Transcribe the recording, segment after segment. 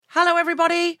Hello,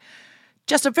 everybody.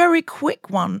 Just a very quick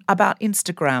one about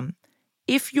Instagram.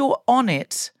 If you're on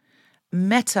it,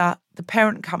 Meta, the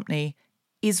parent company,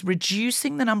 is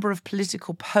reducing the number of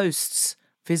political posts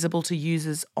visible to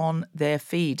users on their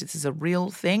feed. This is a real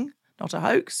thing, not a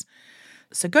hoax.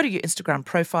 So go to your Instagram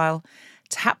profile,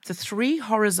 tap the 3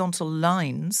 horizontal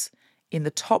lines in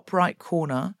the top right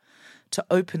corner to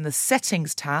open the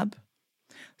Settings tab,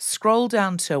 scroll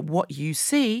down to What You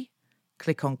See,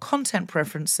 click on Content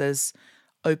Preferences,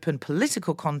 open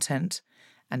Political Content,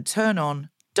 and turn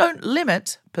on Don't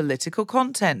Limit Political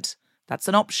Content. That's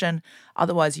an option.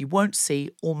 Otherwise, you won't see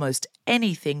almost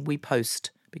anything we post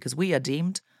because we are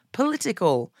deemed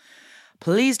political.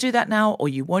 Please do that now, or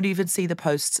you won't even see the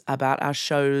posts about our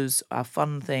shows, our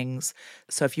fun things.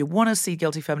 So if you want to see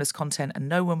Guilty Feminist content and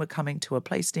know when we're coming to a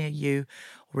place near you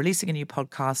or releasing a new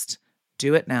podcast,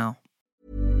 do it now.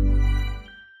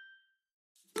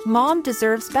 Mom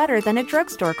deserves better than a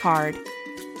drugstore card.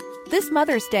 This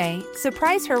Mother's Day,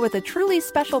 surprise her with a truly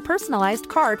special personalized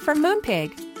card from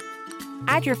Moonpig.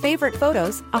 Add your favorite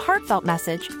photos, a heartfelt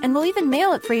message, and we'll even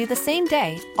mail it for you the same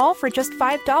day, all for just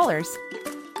 $5.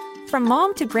 From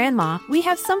mom to grandma, we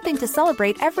have something to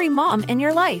celebrate every mom in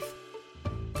your life.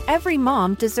 Every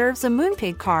mom deserves a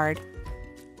Moonpig card.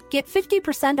 Get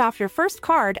 50% off your first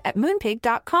card at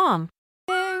moonpig.com.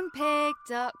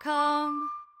 Moonpig.com.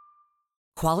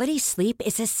 Quality sleep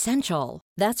is essential.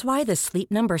 That's why the Sleep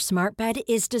Number Smart Bed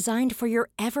is designed for your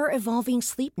ever-evolving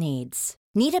sleep needs.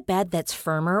 Need a bed that's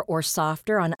firmer or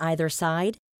softer on either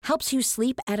side? Helps you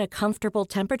sleep at a comfortable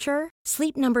temperature?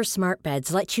 Sleep Number Smart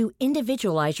Beds let you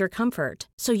individualize your comfort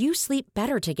so you sleep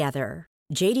better together.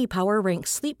 J.D. Power ranks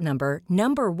Sleep Number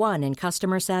number 1 in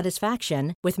customer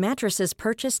satisfaction with mattresses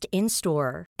purchased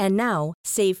in-store. And now,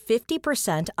 save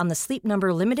 50% on the Sleep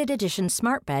Number Limited Edition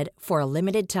Smart Bed for a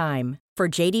limited time. For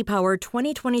J.D. Power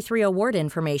 2023 award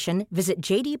information, visit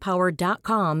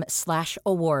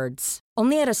jdpower.com/awards.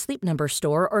 Only at a Sleep Number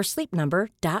store or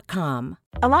sleepnumber.com.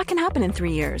 A lot can happen in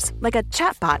 3 years, like a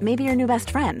chatbot may be your new best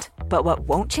friend. But what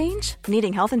won't change?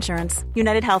 Needing health insurance.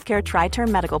 United Healthcare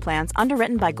Tri-Term Medical Plans,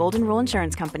 underwritten by Golden Rule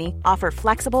Insurance Company, offer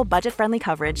flexible, budget-friendly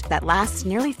coverage that lasts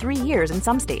nearly 3 years in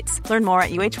some states. Learn more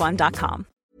at uh1.com.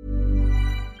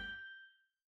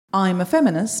 I'm a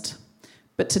feminist,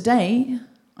 but today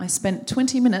I spent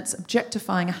 20 minutes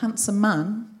objectifying a handsome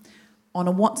man on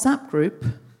a WhatsApp group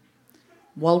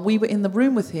while we were in the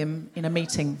room with him in a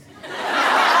meeting.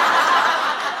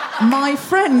 My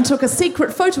friend took a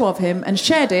secret photo of him and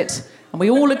shared it, and we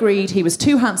all agreed he was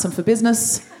too handsome for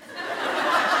business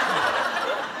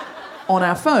on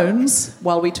our phones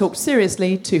while we talked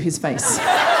seriously to his face.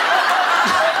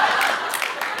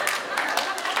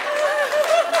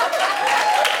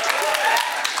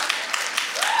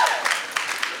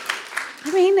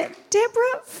 I mean,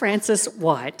 Deborah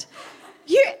Frances-White,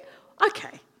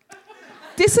 okay.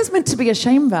 This is meant to be a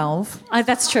shame valve.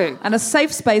 That's true. And a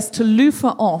safe space to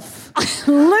loofah off.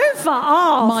 Loofah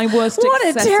off? My worst What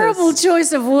excesses. a terrible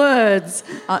choice of words.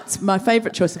 It's my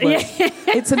favourite choice of words.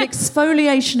 It's an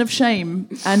exfoliation of shame,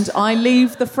 and I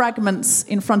leave the fragments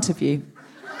in front of you.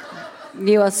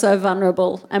 You are so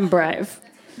vulnerable and brave.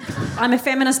 I'm a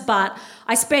feminist, but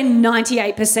I spend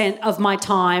 98% of my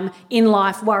time in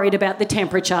life worried about the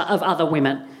temperature of other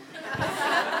women.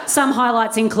 Some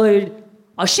highlights include,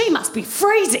 oh, she must be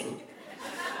freezing.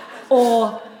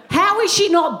 Or, how is she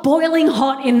not boiling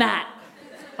hot in that?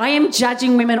 I am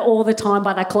judging women all the time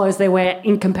by the clothes they wear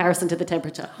in comparison to the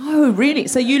temperature. Oh, really?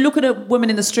 So you look at a woman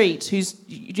in the street who's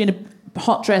in a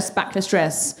hot dress, backless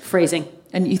dress. Freezing.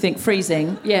 And you think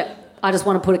freezing. Yeah, I just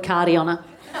want to put a cardi on her.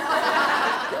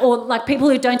 Or like people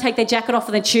who don't take their jacket off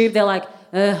in the tube, they're like,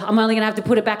 I'm only going to have to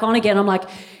put it back on again. I'm like,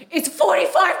 it's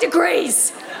 45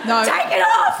 degrees. No. Take it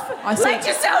off. Let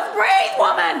yourself breathe,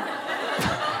 woman.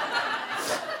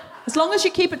 As long as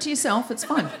you keep it to yourself, it's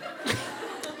fine.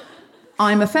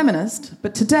 I'm a feminist,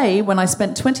 but today, when I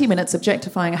spent 20 minutes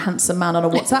objectifying a handsome man on a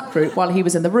WhatsApp group while he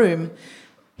was in the room,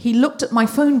 he looked at my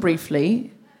phone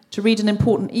briefly to read an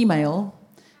important email,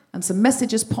 and some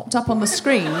messages popped up on the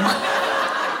screen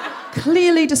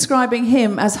clearly describing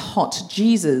him as hot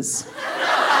Jesus.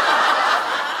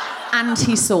 And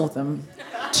he saw them.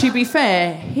 To be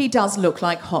fair, he does look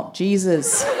like hot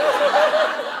Jesus.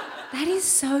 That is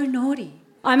so naughty.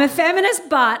 I'm a feminist,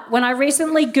 but when I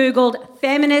recently Googled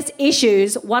feminist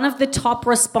issues, one of the top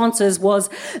responses was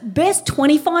best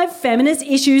 25 feminist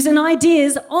issues and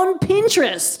ideas on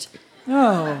Pinterest.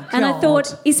 Oh, and I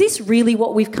thought, is this really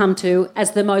what we've come to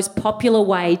as the most popular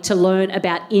way to learn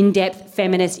about in-depth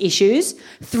feminist issues?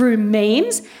 Through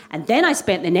memes? And then I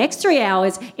spent the next 3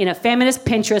 hours in a feminist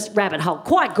Pinterest rabbit hole.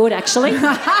 Quite good, actually.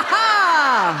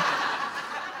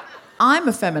 I'm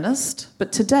a feminist,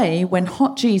 but today, when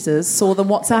Hot Jesus saw the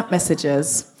WhatsApp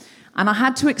messages, and I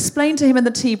had to explain to him in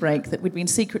the tea break that we'd been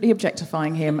secretly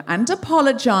objectifying him and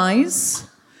apologise,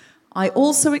 I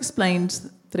also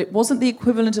explained that it wasn't the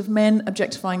equivalent of men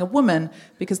objectifying a woman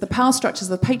because the power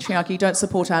structures of the patriarchy don't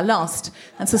support our lust,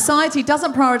 and society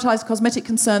doesn't prioritise cosmetic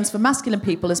concerns for masculine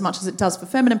people as much as it does for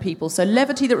feminine people, so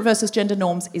levity that reverses gender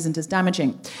norms isn't as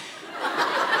damaging.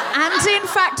 And in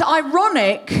fact,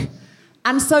 ironic,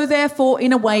 and so therefore,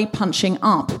 in a way, punching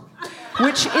up,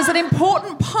 which is an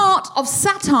important part of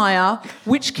satire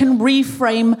which can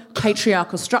reframe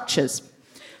patriarchal structures.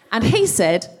 And he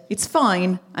said, it's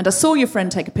fine, and I saw your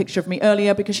friend take a picture of me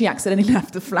earlier because she accidentally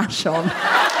left the flash on.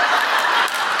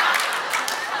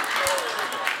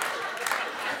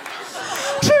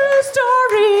 True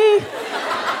story.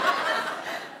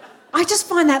 I just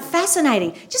find that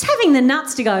fascinating. Just having the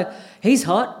nuts to go, he's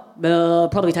hot, I'll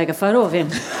probably take a photo of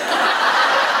him.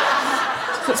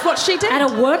 That's what she did. At a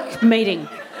work meeting.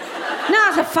 No,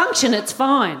 at a function, it's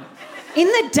fine. In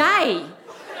the day.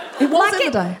 It was in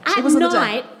the day. At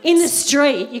night, in the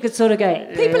street, you could sort of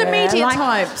go... People are media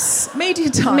types.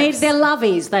 Media types. They're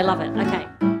lovies. They love it. Okay.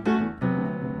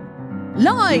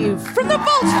 Live from the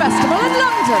Vault Festival in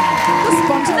London, the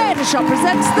Spontaneity Shop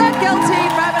presents The Guilty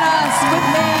Feminist with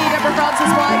me, Deborah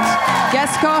Frances-White,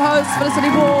 guest co-host Felicity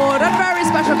Ward, and very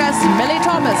special guest Millie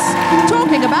Thomas,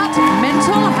 talking about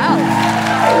mental health.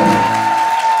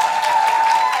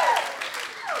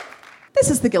 This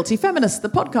is The Guilty Feminist, the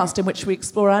podcast in which we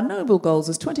explore our noble goals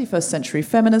as 21st century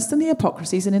feminists and the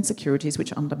hypocrisies and insecurities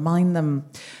which undermine them.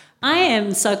 I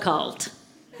am so cold.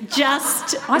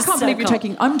 I can't believe you're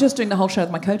taking... I'm just doing the whole show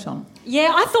with my coat on.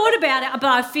 Yeah, I thought about it, but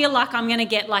I feel like I'm going to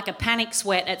get like a panic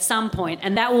sweat at some point,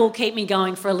 and that will keep me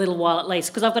going for a little while at least,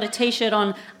 because I've got a T-shirt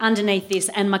on underneath this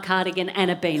and my cardigan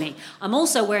and a beanie. I'm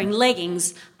also wearing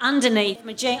leggings underneath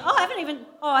my jeans. Oh, I haven't even...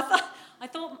 Oh, I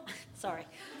thought... Sorry.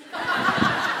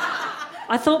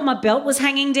 I thought my belt was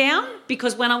hanging down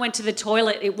because when I went to the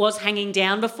toilet, it was hanging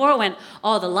down before. I went,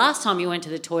 oh, the last time you went to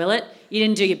the toilet, you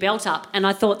didn't do your belt up. And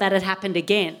I thought that had happened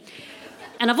again.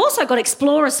 And I've also got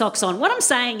Explorer socks on. What I'm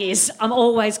saying is I'm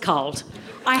always cold.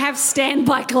 I have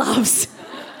standby gloves.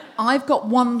 I've got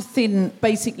one thin,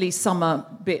 basically summer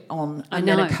bit on and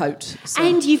then a coat. So.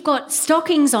 And you've got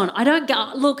stockings on. I don't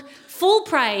go... Look... Full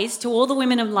praise to all the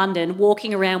women of London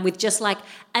walking around with just like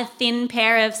a thin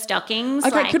pair of stockings.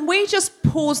 Okay, can we just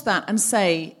pause that and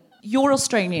say you're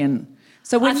Australian?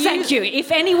 So when thank you.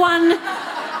 If anyone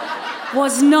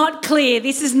was not clear,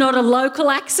 this is not a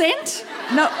local accent.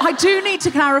 No, I do need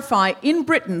to clarify. In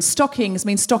Britain, stockings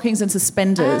means stockings and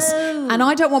suspenders. Oh. And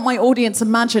I don't want my audience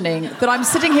imagining that I'm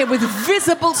sitting here with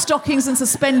visible stockings and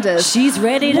suspenders. She's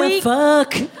ready to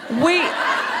fuck.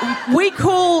 We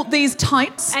call these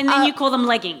tights. And then you call them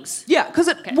leggings. Yeah,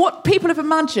 because what people have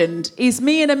imagined is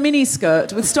me in a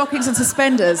miniskirt with stockings and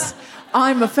suspenders.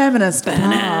 I'm a feminist, but...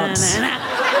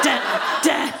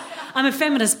 I'm a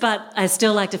feminist, but I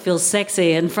still like to feel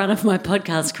sexy in front of my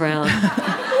podcast crowd.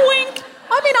 Wink.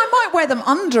 I mean, I might wear them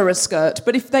under a skirt,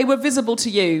 but if they were visible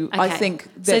to you, okay. I think...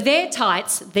 So they're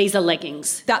tights, these are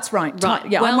leggings. That's right. Right.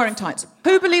 Yeah, I'm wearing tights.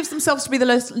 Who believes themselves to be the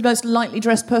most lightly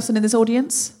dressed person in this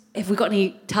audience? Have we got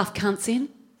any tough cunts in?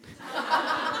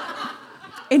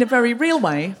 In a very real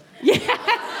way. Yeah.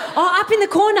 Oh, up in the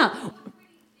corner.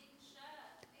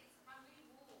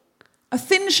 A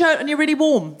thin shirt and you're really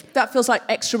warm. That feels like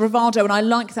extra bravado, and I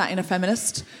like that in a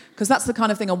feminist, because that's the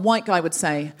kind of thing a white guy would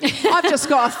say. I've just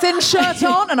got a thin shirt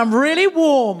on and I'm really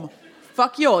warm.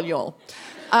 Fuck y'all.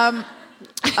 I've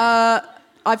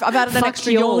added an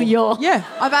extra y'all. Yeah,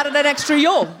 I've added an extra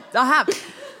y'all. I have.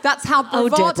 That's how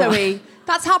bravado-y...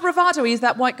 That's how bravado-y is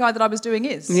that white guy that I was doing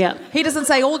is. Yeah. He doesn't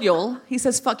say all y'all, he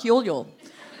says fuck y'all.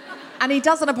 And he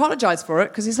doesn't apologise for it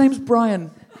because his name's Brian.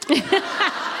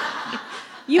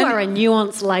 You are a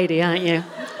nuanced lady, aren't you?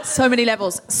 So many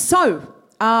levels. So,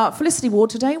 Felicity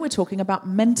Ward, today we're talking about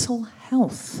mental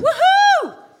health.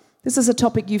 Woohoo! This is a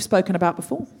topic you've spoken about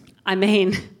before. I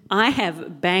mean, I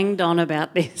have banged on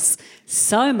about this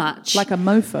so much. Like a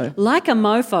mofo. Like a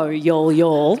mofo,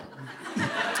 y'all.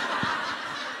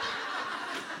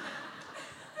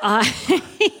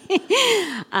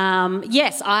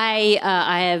 Yes, I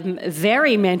am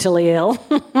very mentally ill,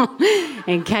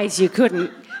 in case you couldn't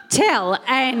tell.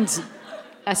 And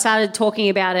I started talking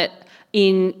about it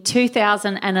in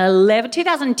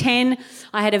 2010.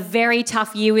 I had a very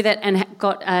tough year with it and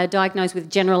got diagnosed with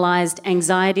generalised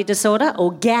anxiety disorder,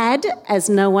 or GAD, as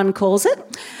no one calls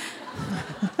it.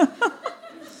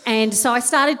 And so I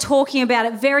started talking about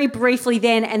it very briefly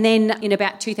then, and then in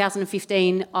about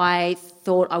 2015, I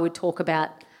thought I would talk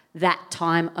about that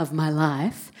time of my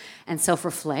life and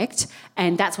self-reflect.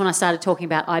 And that's when I started talking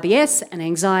about IBS and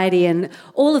anxiety and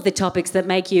all of the topics that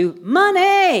make you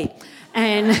money.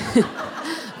 And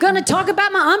going to talk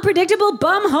about my unpredictable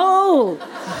bum hole.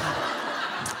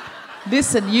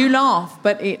 Listen, you laugh,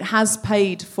 but it has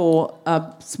paid for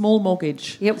a small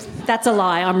mortgage. Yep, that's a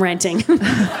lie. I'm renting. It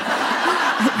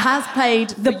has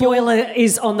paid. The boiler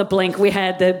is on the blink. We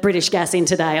had the British gas in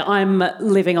today. I'm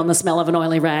living on the smell of an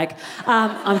oily rag.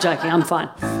 I'm joking. I'm fine.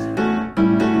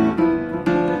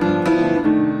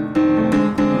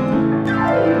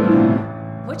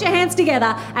 Put your hands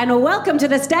together and welcome to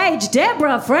the stage,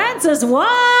 Deborah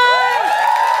Frances-White.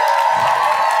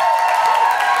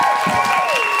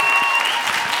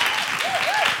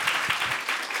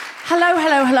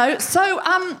 Hello. So,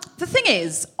 the thing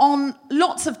is, on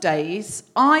lots of days,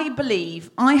 I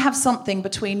believe I have something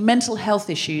between mental health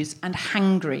issues and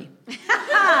hangry.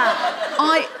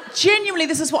 I genuinely,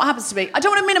 this is what happens to me. I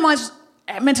don't want to minimise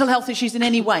mental health issues in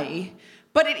any way,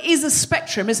 but it is a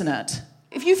spectrum, isn't it?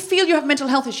 If you feel you have mental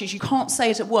health issues, you can't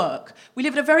say it at work. We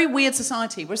live in a very weird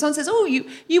society where someone says, oh,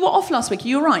 you were off last week,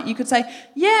 you were right. You could say,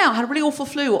 yeah, I had a really awful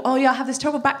flu. Or, oh, yeah, I have this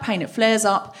terrible back pain. It flares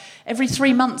up. Every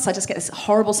 3 months, I just get this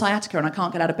horrible sciatica and I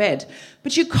can't get out of bed.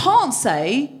 But you can't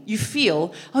say, you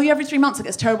feel, oh, yeah, every 3 months I get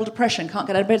this terrible depression, can't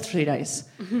get out of bed for 3 days.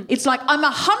 Mm-hmm. It's like, I'm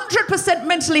 100%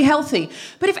 mentally healthy.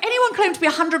 But if anyone claimed to be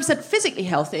 100% physically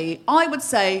healthy, I would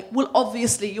say, well,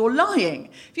 obviously you're lying.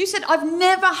 If you said, I've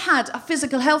never had a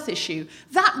physical health issue,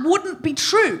 that wouldn't be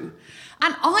true.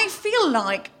 And I feel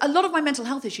like a lot of my mental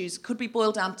health issues could be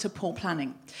boiled down to poor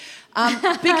planning.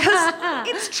 Because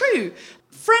it's true.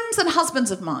 Friends and husbands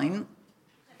of mine,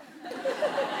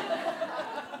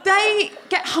 they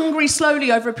get hungry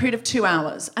slowly over a period of 2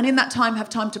 hours, and in that time have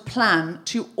time to plan,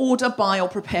 to order, buy or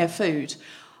prepare food.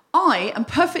 I am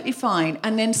perfectly fine,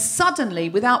 and then suddenly,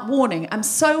 without warning, am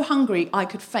so hungry I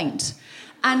could faint.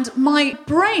 And my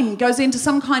brain goes into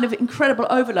some kind of incredible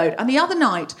overload. And the other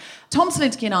night, Tom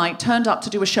Salinsky and I turned up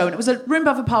to do a show, and it was a Room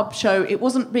Above a Pub show. It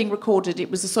wasn't being recorded. It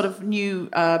was a sort of new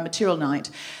material night.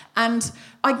 And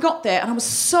I got there, and I was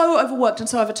so overworked and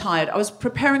so overtired. I was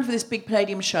preparing for this big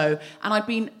Palladium show, and I'd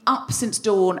been up since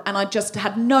dawn, and I just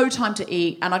had no time to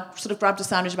eat, and I sort of grabbed a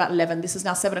sandwich about 11. This is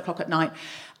now 7 o'clock at night.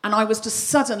 And I was just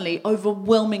suddenly,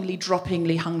 overwhelmingly,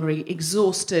 droppingly hungry,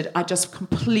 exhausted. I just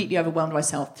completely overwhelmed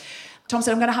myself. Tom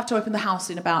said, I'm going to have to open the house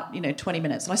in about, 20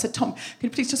 minutes. And I said, Tom, can you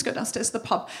please just go downstairs to the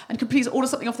pub and can you please order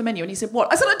something off the menu? And he said, what?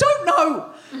 I said, I don't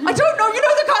know. I don't know. You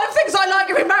know the kind of things I like.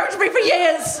 You've been married to me for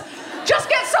years. Just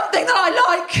get something that I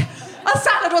like. A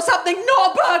salad or something,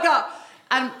 not a burger.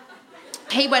 And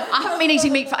he went, I haven't been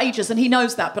eating meat for ages, and he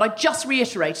knows that, but I just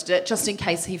reiterated it just in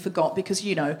case he forgot, because,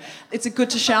 it's good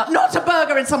to shout, not a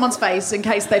burger in someone's face in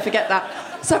case they forget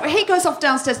that. So he goes off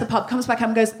downstairs to the pub, comes back home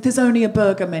and goes, there's only a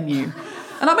burger menu.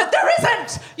 And I went, there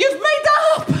isn't! You've made that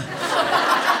up!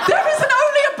 There isn't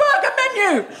only a burger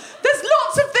menu! There's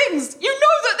lots of things! You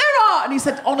know that there are! And he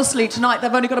said, honestly, tonight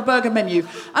they've only got a burger menu.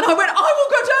 And I went, I will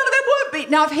go down and there won't be.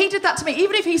 Now, if he did that to me,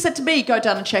 even if he said to me, go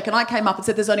down and check, and I came up and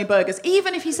said there's only burgers,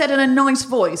 even if he said in a nice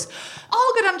voice,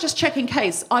 I'll go down and just check in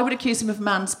case, I would accuse him of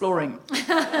mansploring.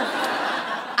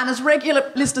 And as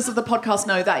regular listeners of the podcast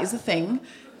know, that is the thing.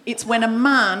 It's when a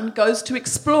man goes to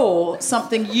explore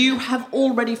something you have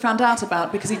already found out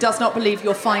about because he does not believe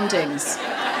your findings.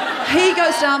 He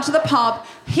goes down to the pub,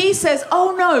 he says,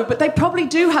 oh no, but they probably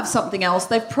do have something else.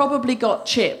 They've probably got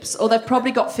chips or they've probably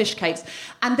got fish cakes.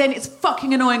 And then it's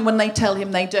fucking annoying when they tell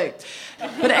him they do.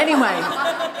 But anyway,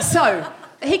 so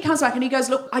he comes back and he goes,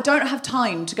 look, I don't have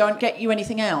time to go and get you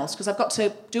anything else because I've got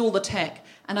to do all the tech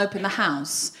and open the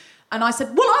house. And I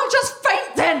said, well, I'll just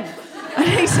faint then. And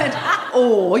he said,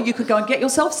 or you could go and get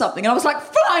yourself something. And I was like,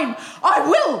 fine, I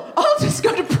will. I'll just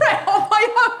go to Pret on my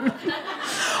own.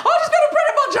 I'll just go to Pret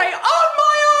a Manger on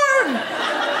my own.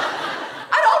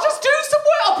 And I'll just do some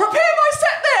work. I'll prepare my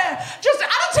set there, just at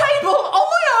a table on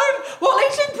my own while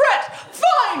eating Pret.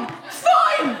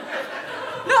 Fine.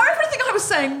 No, everything I was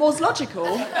saying was logical.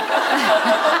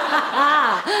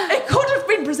 It could have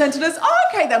been presented as, oh,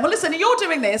 OK then, well, listen, you're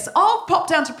doing this. I'll pop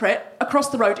down to Pret, across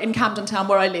the road in Camden Town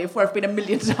where I live, where I've been a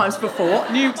million times before,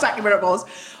 knew exactly where it was.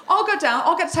 I'll go down,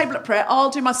 I'll get a table at Pret, I'll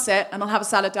do my set, and I'll have a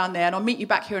salad down there, and I'll meet you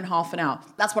back here in half an hour.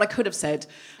 That's what I could have said.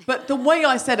 But the way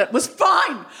I said it was,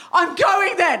 fine, I'm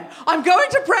going then. I'm going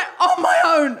to Pret on my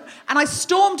own. And I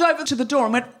stormed over to the door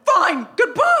and went, fine,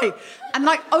 goodbye. And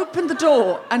I opened the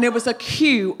door, and there was a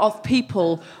queue of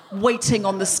people waiting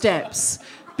on the steps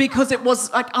because it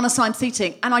was like unassigned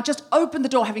seating. And I just opened the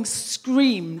door, having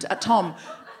screamed at Tom.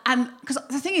 And because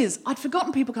the thing is, I'd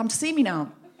forgotten people come to see me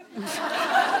now.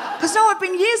 Because no, I've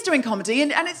been years doing comedy,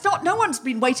 and it's not. No one's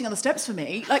been waiting on the steps for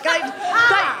me. Like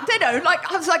I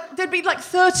was like, there'd be like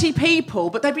 30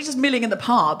 people, but they'd be just milling in the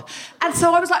pub, and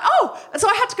so I was like, and so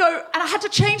I had to go, and I had to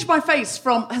change my face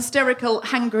from hysterical,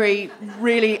 hangry,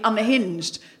 really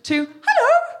unhinged to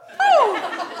hello.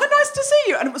 Oh, nice to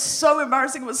see you. And it was so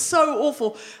embarrassing. It was so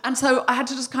awful. And so I had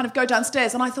to just kind of go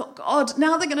downstairs, and I thought, God,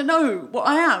 now they're going to know what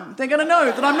I am. They're going to know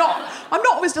that I'm not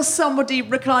always just somebody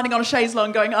reclining on a chaise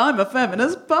longue going, I'm a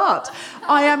feminist, but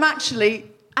I am actually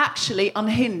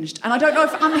unhinged. And I don't know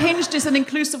if unhinged is an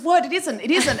inclusive word. It isn't.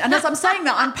 And as I'm saying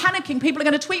that, I'm panicking. People are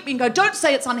going to tweet me and go, don't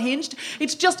say it's unhinged.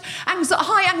 It's just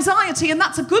high anxiety, and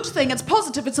that's a good thing. It's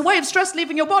positive. It's a way of stress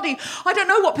leaving your body. I don't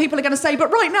know what people are going to say, but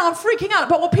right now I'm freaking out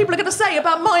about what people are going to say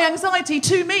about my anxiety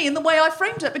to me in the way I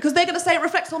framed it, because they're going to say it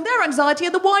reflects on their anxiety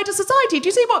and the wider society. Do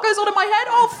you see what goes on in my head?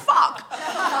 Oh, fuck.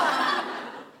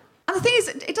 And the thing is,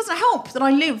 it doesn't help that I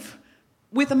live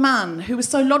with a man who is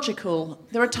so logical.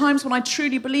 There are times when I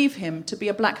truly believe him to be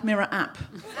a Black Mirror app.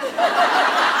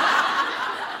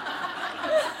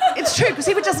 It's true, because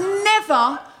he would just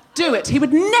never do it. He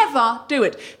would never do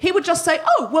it. He would just say,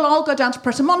 oh, well, I'll go down to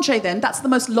Pret a Manger then. That's the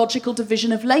most logical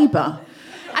division of labour.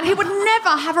 And he would never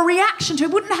have a reaction to it.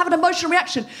 He wouldn't have an emotional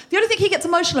reaction. The only thing he gets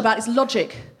emotional about is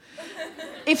logic.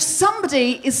 If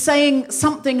somebody is saying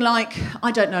something like,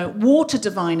 I don't know, water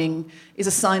divining is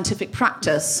a scientific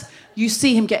practice, you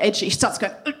see him get edgy. He starts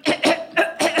going...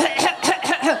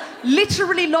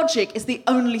 Literally logic is the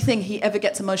only thing he ever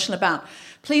gets emotional about.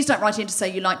 Please don't write in to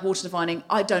say you like water divining.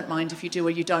 I don't mind if you do or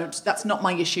you don't. That's not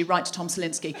my issue. Write to Tom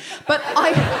Salinsky. But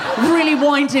I really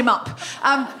wind him up.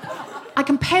 I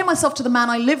compare myself to the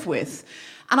man I live with,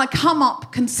 and I come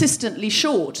up consistently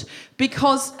short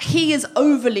because he is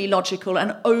overly logical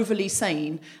and overly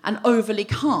sane and overly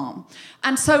calm.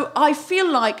 And so I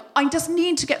feel like I just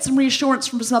need to get some reassurance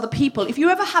from some other people. If you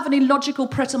ever have an illogical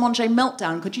Pret-a-Manger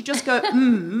meltdown, could you just go,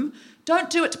 Don't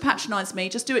do it to patronise me.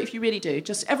 Just do it if you really do.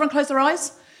 Just everyone close their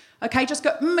eyes. Okay, just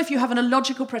go, if you have an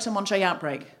illogical Pret-a-Manger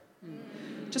outbreak.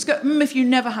 Just go, if you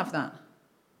never have that.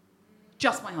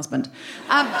 Just my husband.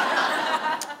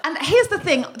 And here's the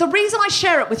thing. The reason I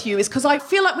share it with you is because I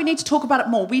feel like we need to talk about it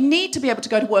more. We need to be able to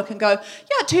go to work and go,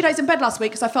 2 days in bed last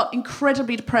week because I felt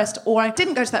incredibly depressed, or I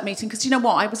didn't go to that meeting because, you know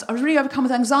what, I was really overcome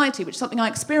with anxiety, which is something I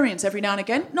experience every now and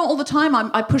again. Not all the time.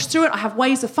 I push through it. I have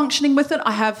ways of functioning with it.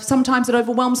 Sometimes it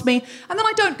overwhelms me, and then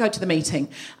I don't go to the meeting.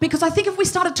 Because I think if we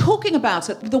started talking about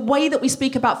it the way that we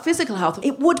speak about physical health,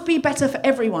 it would be better for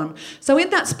everyone. So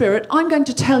in that spirit, I'm going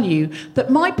to tell you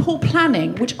that my poor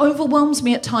planning, which overwhelms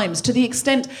me at times to the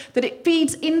extent that it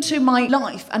feeds into my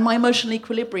life and my emotional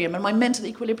equilibrium and my mental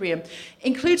equilibrium,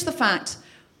 includes the fact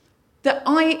that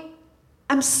I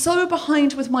am so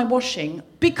behind with my washing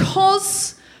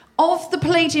because of the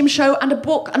Palladium show and a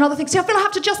book and other things. See, I feel I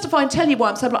have to justify and tell you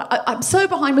why I'm so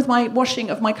behind with my washing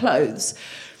of my clothes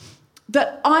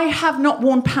that I have not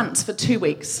worn pants for 2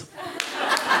 weeks.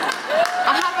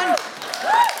 I haven't.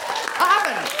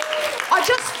 I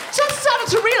just started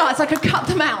to realise I could cut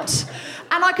them out.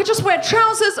 And I could just wear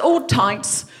trousers or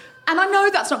tights. And I know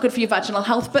that's not good for your vaginal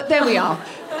health, but there we are.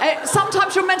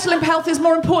 Sometimes your mental health is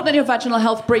more important than your vaginal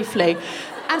health, briefly.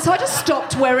 And so I just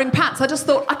stopped wearing pants. I just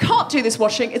thought, I can't do this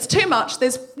washing. It's too much.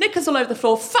 There's knickers all over the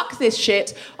floor. Fuck this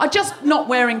shit. I'm just not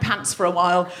wearing pants for a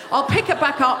while. I'll pick it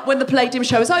back up when the Palladium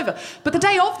show is over. But the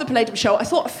day of the Palladium show, I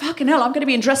thought, fucking hell, I'm going to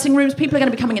be in dressing rooms. People are going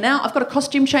to be coming in and out. I've got a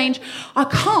costume change. I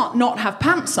can't not have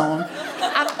pants on.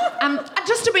 And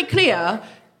just to be clear,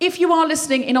 if you are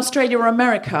listening in Australia or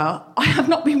America, I have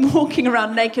not been walking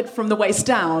around naked from the waist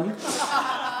down.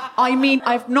 I mean,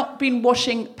 I've not been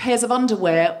washing pairs of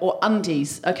underwear or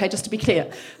undies, okay, just to be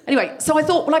clear. Anyway, so I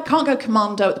thought, well, I can't go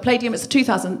commando at the Palladium. It's a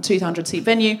 2,200-seat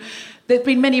venue. There've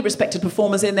been many respected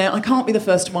performers in there. I can't be the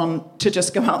first one to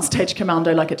just go out on stage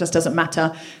commando, like it just doesn't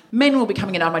matter. Men will be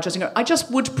coming in out of my dressing room. I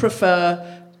just would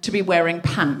prefer to be wearing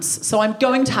pants. So I'm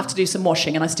going to have to do some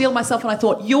washing. And I steeled myself and I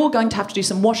thought, you're going to have to do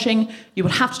some washing. You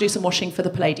will have to do some washing for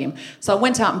the Palladium. So I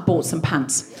went out and bought some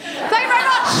pants. Thank you very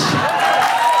much!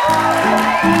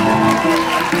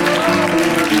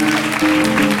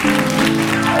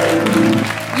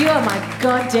 You are my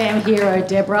goddamn hero,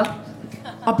 Deborah.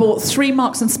 I bought 3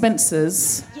 Marks and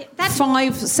Spencers,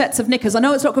 5 sets of knickers. I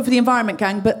know it's not good for the environment,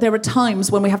 gang, but there are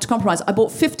times when we have to compromise. I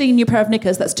bought 15 new pair of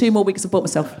knickers. That's 2 more weeks I've bought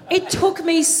myself. It took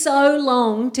me so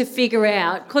long to figure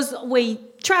out, because we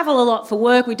travel a lot for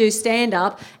work, we do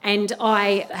stand-up, and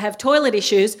I have toilet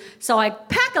issues, so I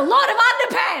pack a lot of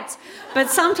underpants. But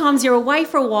sometimes you're away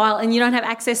for a while and you don't have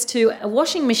access to a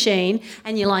washing machine,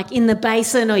 and you're like in the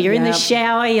basin or you're in the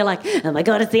shower, you're like, oh my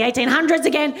God, it's the 1800s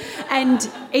again. And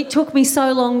it took me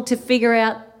so long to figure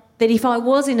out that if I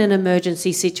was in an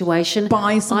emergency situation,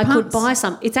 Buy some I could pants. buy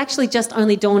some. It's actually just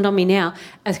only dawned on me now.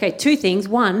 Okay, two things.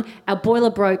 One, our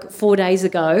boiler broke 4 days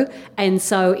ago, and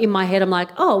so in my head I'm like,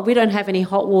 oh, we don't have any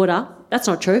hot water. That's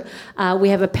not true. We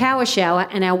have a power shower,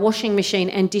 and our washing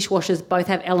machine and dishwashers both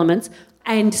have elements.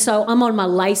 And so I'm on my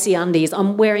lacy undies.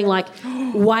 I'm wearing like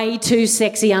way too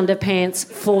sexy underpants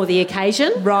for the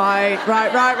occasion. Right.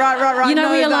 You know, Know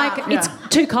where you're that. like, it's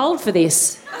too cold for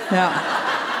this.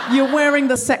 Yeah. You're wearing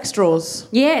the sex drawers.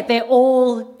 Yeah, they're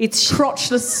all... It's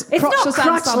Crotchless. It's not and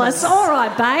crotchless. summers. All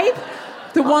right, babe.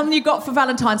 The one you got for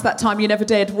Valentine's that time you never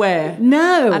dared wear.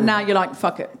 No. And now you're like,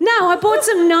 fuck it. No, I bought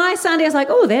some nice undies. I was like,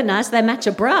 oh, they're nice. They match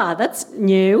a bra. That's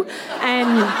new.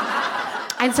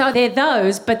 And so they're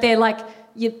those, but they're like,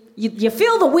 you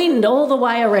feel the wind all the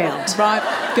way around. Right,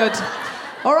 good.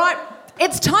 All right,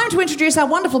 it's time to introduce our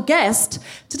wonderful guest.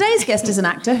 Today's guest is an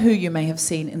actor who you may have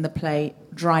seen in the play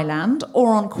Dryland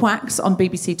or on Quacks on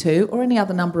BBC Two or any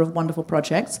other number of wonderful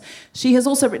projects. She has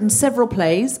also written several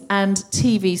plays and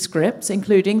TV scripts,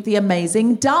 including The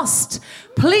Amazing Dust.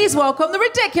 Please welcome the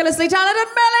ridiculously talented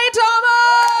Millie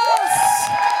Thomas!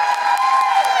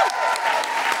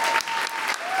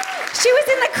 She was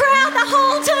in the crowd the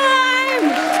whole time.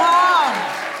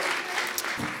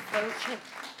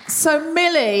 So,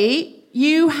 Millie,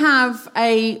 you have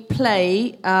a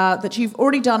play that you've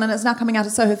already done and it's now coming out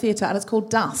at Soho Theatre, and it's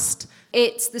called Dust.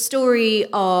 It's the story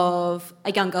of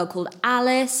a young girl called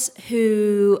Alice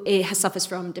who suffers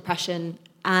from depression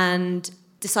and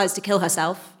decides to kill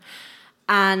herself.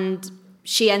 And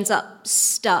she ends up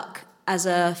stuck as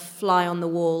a fly on the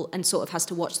wall and sort of has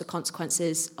to watch the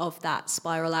consequences of that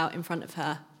spiral out in front of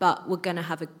her. But we're going to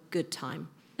have a good time.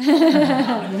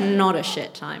 Not a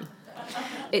shit time.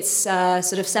 It's a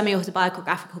sort of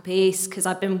semi-autobiographical piece because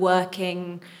I've been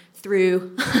working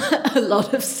through a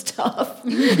lot of stuff.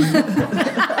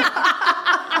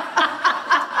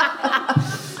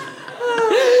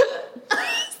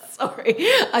 Sorry,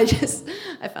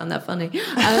 I found that funny.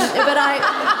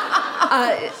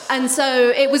 And so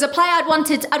it was a play I'd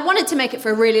wanted to make it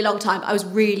for a really long time. I was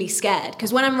really scared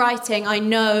because when I'm writing, I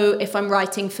know if I'm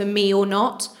writing for me or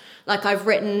not. Like I've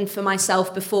written for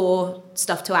myself before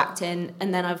stuff to act in,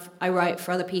 and then I write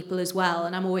for other people as well.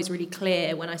 And I'm always really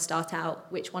clear when I start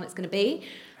out which one it's going to be.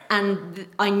 And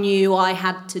I knew I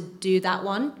had to do that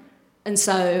one. And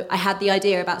so I had the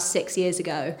idea about 6 years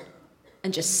ago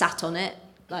and just sat on it.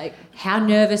 Like, how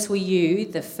nervous were you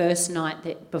the first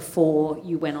night before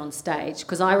you went on stage?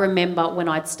 Because I remember when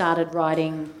I'd started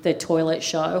writing the toilet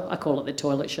show, I call it the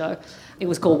toilet show. It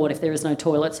was called What If There Is No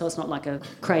Toilet, so it's not like a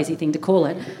crazy thing to call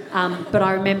it. But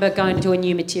I remember going to a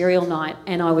new material night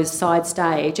and I was side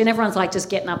stage and everyone's like just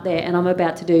getting up there and I'm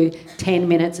about to do 10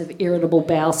 minutes of irritable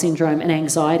bowel syndrome and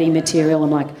anxiety material.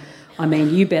 I'm like, I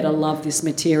mean, you better love this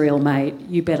material, mate.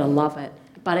 You better love it.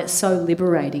 But it's so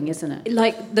liberating, isn't it?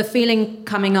 like the feeling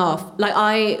coming off,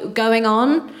 going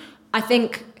on, I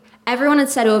think everyone had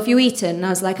said, oh, have you eaten? And I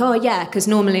was like, oh, yeah, because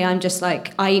normally I'm just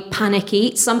like, I panic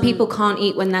eat. Some people can't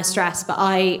eat when they're stressed, but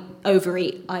I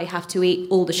overeat. I have to eat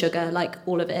all the sugar, like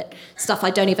all of it. Stuff I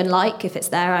don't even like. If it's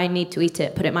there, I need to eat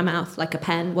it, put it in my mouth, like a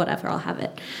pen, whatever, I'll have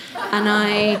it. And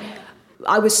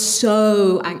I was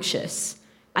so anxious.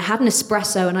 I had an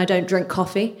espresso and I don't drink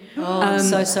coffee. Oh, I'm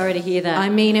so sorry to hear that. I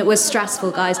mean, it was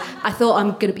stressful, guys. I thought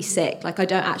I'm going to be sick. Like, I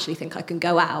don't actually think I can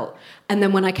go out. And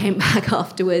then when I came back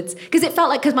afterwards, because it felt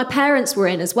like, because my parents were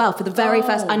in as well for the very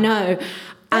first, I know.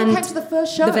 They came to the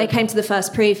first show? They came to the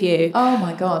first preview. Oh,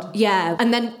 my God. Yeah.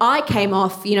 And then I came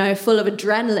off, full of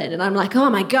adrenaline. And I'm like, oh,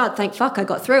 my God, thank fuck I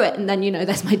got through it. And then,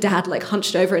 there's my dad, like,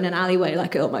 hunched over in an alleyway,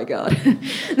 like, oh, my God.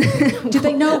 Did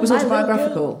they know it was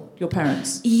autobiographical, your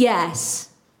parents? Yes.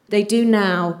 They do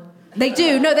now. They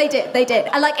do. No, they did. They did.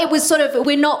 And it was sort of,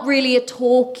 we're not really a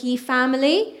talky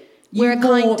family. We're a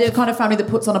kind of family that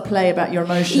puts on a play about your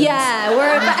emotions. Yeah,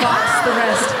 we're that's the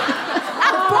rest.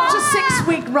 I've got a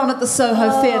 6-week run at the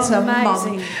Soho Theatre,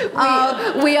 amazing.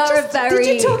 Mum. We are a very...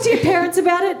 Did you talk to your parents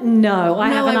about it? No, I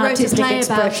have an artistic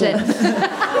expression.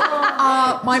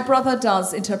 My brother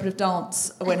does interpretive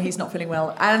dance when he's not feeling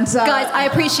well. And guys, I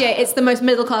appreciate it's the most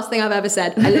middle class thing I've ever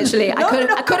said. I literally,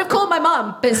 I could have called my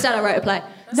mum, but instead I wrote a play.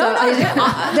 There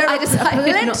are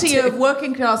plenty of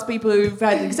working class people who've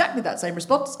had exactly that same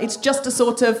response. It's just a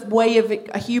sort of way of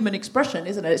a human expression,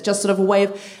 isn't it? It's just sort of a way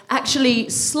of actually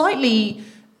slightly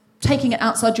taking it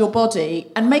outside your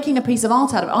body and making a piece of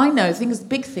art out of it. I know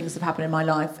big things have happened in my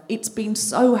life. It's been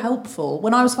so helpful.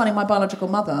 When I was finding my biological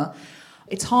mother,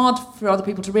 it's hard for other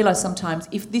people to realise sometimes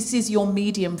if this is your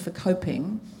medium for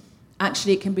coping,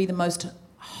 actually it can be the most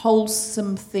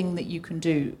wholesome thing that you can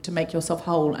do to make yourself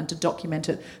whole and to document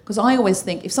it. Because I always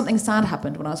think if something sad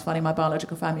happened when I was finding my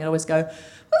biological family, I'd always go,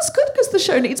 that's good because the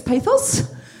show needs pathos.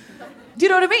 Do you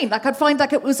know what I mean? Like I'd find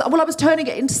like I was turning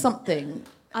it into something.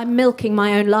 I'm milking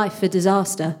my own life for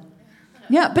disaster.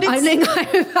 Yeah, but it's... I think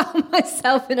I found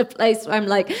myself in a place where I'm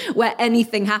like, where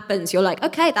anything happens, you're like,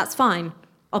 okay, that's fine.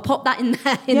 I'll pop that in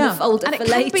there in the folder for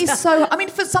later. And it can be so... I mean,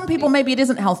 for some people, maybe it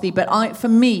isn't healthy, but for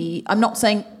me, I'm not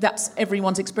saying that's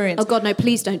everyone's experience. Oh, God, no,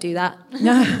 please don't do that.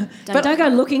 No. But don't go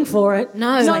looking for it.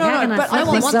 No, but I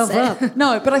want it.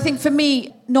 No, but I think for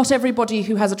me, not everybody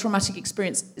who has a traumatic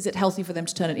experience, is it healthy for them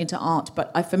to turn it into art?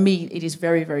 But for me, it is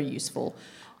very, very useful.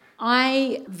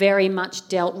 I very much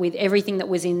dealt with everything that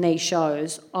was in these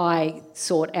shows. I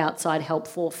sought outside help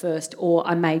for first, or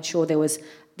I made sure there was...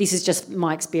 This is just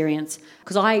my experience.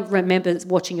 Because I remember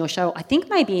watching your show, I think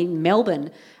maybe in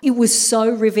Melbourne. It was so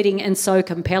riveting and so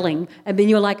compelling. And then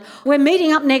you're like, we're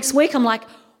meeting up next week. I'm like,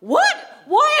 what?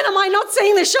 Why am I not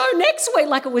seeing the show next week?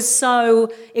 Like it was so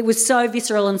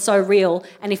visceral and so real.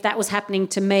 And if that was happening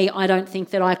to me, I don't think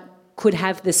that I could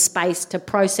have the space to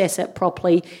process it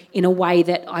properly in a way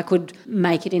that I could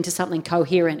make it into something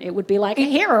coherent. It would be like,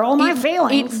 here are all my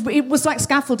feelings. It was like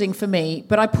scaffolding for me,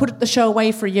 but I put the show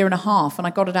away for a year and a half and I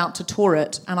got it out to tour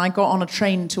it and I got on a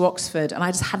train to Oxford and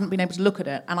I just hadn't been able to look at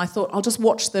it. And I thought, I'll just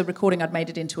watch the recording. I'd made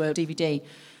it into a DVD.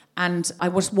 And I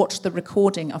just watched the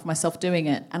recording of myself doing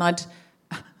it. And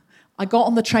I got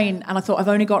on the train and I thought, I've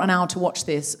only got an hour to watch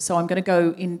this, so I'm going to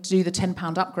go in, do the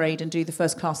 £10 upgrade and do the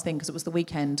first class thing because it was the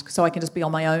weekend, so I can just be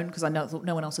on my own because I thought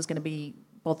no one else is going to be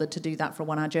bothered to do that for a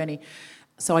 1 hour journey.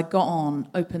 So I got on,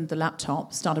 opened the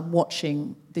laptop, started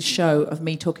watching this show of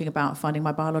me talking about finding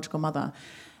my biological mother,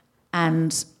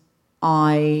 and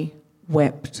I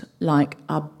wept like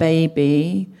a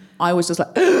baby. I was just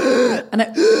like, and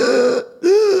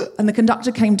the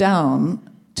conductor came down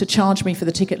to charge me for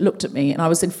the ticket, looked at me, and I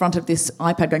was in front of this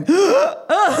iPad going,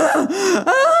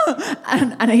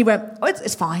 and he went, oh,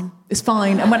 it's fine,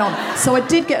 and went on. So I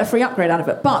did get a free upgrade out of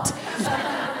it, but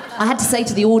I had to say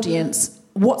to the audience,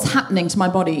 what's happening to my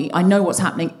body? I know what's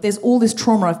happening. There's all this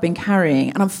trauma I've been carrying,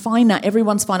 and I'm fine now.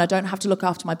 Everyone's fine. I don't have to look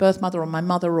after my birth mother or my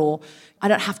mother, or I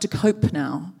don't have to cope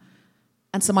now.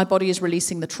 And so my body is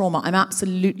releasing the trauma. I'm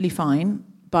absolutely fine,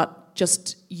 but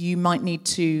just you might need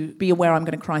to be aware I'm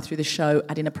going to cry through the show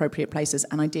at inappropriate places.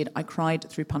 And I did. I cried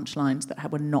through punchlines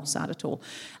that were not sad at all.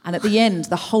 And at the end,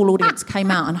 the whole audience came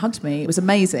out and hugged me. It was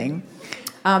amazing.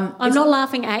 I'm not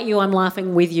laughing at you, I'm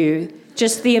laughing with you.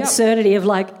 Just the absurdity of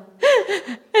like, and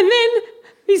then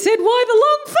he said, why the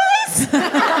long face?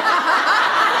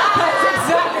 That's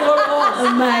exactly what it was.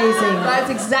 Amazing. That's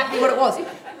exactly what it was.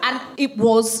 And it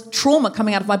was trauma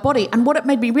coming out of my body. And what it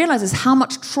made me realise is how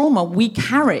much trauma we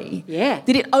carry. Yeah.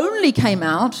 That it only came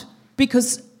out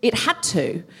because it had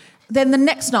to. Then the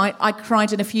next night, I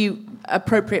cried in a few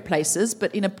appropriate places,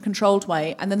 but in a controlled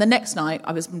way. And then the next night,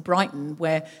 I was in Brighton,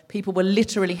 where people were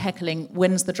literally heckling,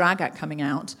 when's the drag act coming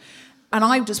out? And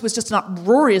was just an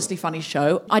uproariously funny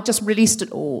show. I just released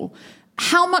it all.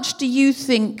 How much do you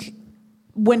think,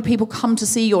 when people come to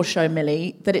see your show,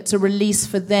 Millie, that it's a release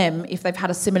for them if they've had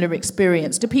a similar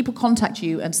experience? Do people contact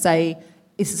you and say,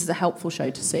 this is a helpful show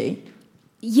to see?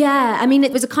 Yeah, I mean,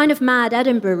 it was a kind of mad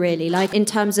Edinburgh, really, like in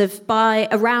terms of by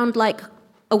around like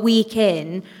a week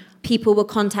in, people were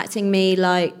contacting me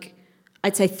like,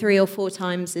 I'd say 3 or 4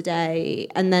 times a day,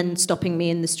 and then stopping me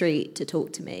in the street to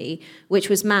talk to me, which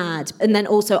was mad. And then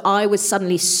also I was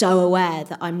suddenly so aware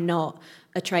that I'm not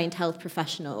a trained health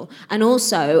professional. And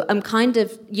also I'm kind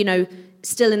of,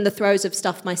 still in the throes of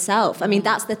stuff myself. I mean,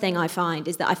 that's the thing I find,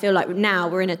 is that I feel like now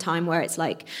we're in a time where it's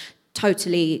like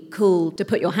totally cool to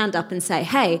put your hand up and say,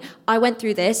 hey, I went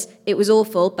through this, it was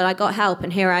awful, but I got help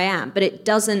and here I am. But it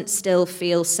doesn't still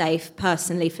feel safe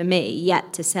personally for me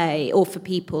yet to say, or for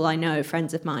people I know,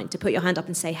 friends of mine, to put your hand up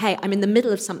and say, hey, I'm in the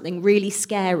middle of something really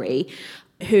scary.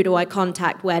 Who do I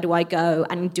contact? Where do I go?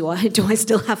 And do I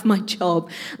still have my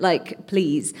job? Like,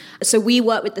 please. So we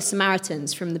work with the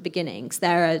Samaritans from the beginnings.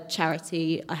 They're a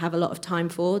charity I have a lot of time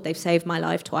for. They've saved my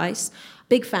life twice.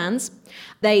 Big fans.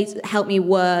 They help me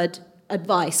word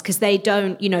advice because they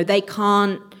don't, they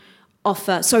can't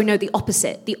offer, the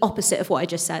opposite of what I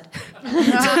just said.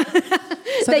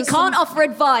 They can't offer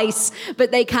advice,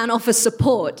 but they can offer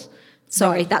support.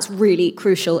 Sorry, that's really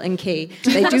crucial and key.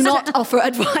 They do not offer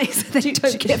advice. They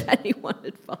don't give anyone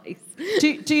advice.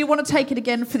 Do you want to take it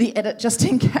again for the edit just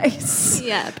in case?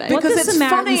 Yeah, babe. Because it's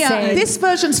funnier. This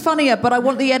version's funnier, but I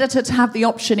want the editor to have the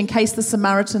option in case the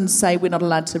Samaritans say we're not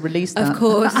allowed to release that. Of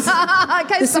course.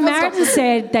 The Samaritans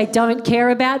said they don't care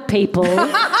about people.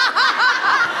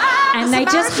 and they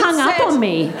just hung up on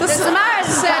me. The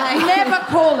Samaritan said, never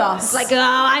call us. It's like, oh,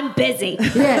 I'm busy.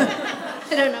 Yeah.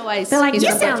 I don't know why he's... They're like, he's you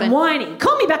not sound boyfriend. whiny.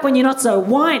 Call me back when you're not so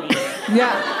whiny.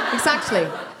 Yeah, exactly.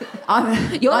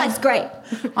 Your life's great.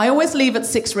 I always leave at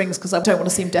 6 rings because I don't want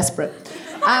to seem desperate.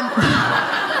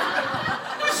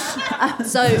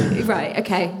 So, right,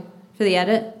 okay. For the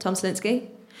edit, Tom Slinsky.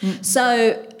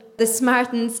 So the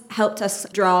Samaritans helped us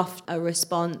draft a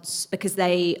response because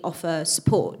they offer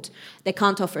support. They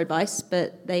can't offer advice,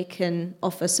 but they can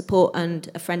offer support and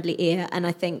a friendly ear. And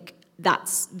I think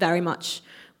that's very much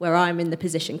where I'm in the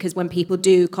position, because when people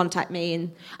do contact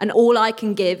me and all I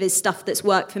can give is stuff that's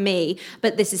worked for me.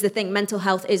 But this is the thing, mental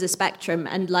health is a spectrum.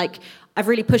 And like, I've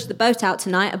really pushed the boat out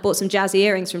tonight. I bought some jazzy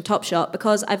earrings from Topshop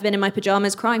because I've been in my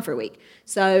pajamas crying for a week.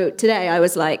 So today I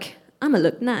was like, I'm going to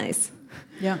look nice.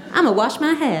 Yeah. I'm going to wash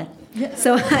my hair. Yeah.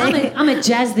 So I'm going to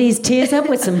jazz these tears up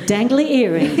with some dangly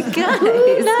earrings. Guys,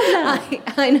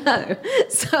 I know.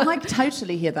 So I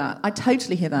totally hear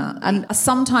that. And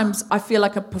sometimes I feel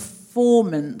like a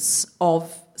performance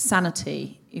of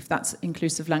sanity, if that's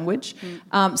inclusive language.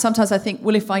 Sometimes I think,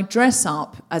 well, if I dress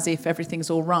up as if everything's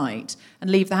all right and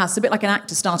leave the house, it's a bit like an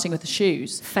actor starting with the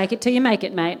shoes. Fake it till you make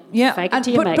it, mate. Yeah, Fake it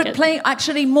till you make it. But playing,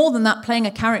 actually, more than that, playing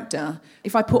a character.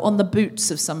 If I put on the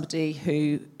boots of somebody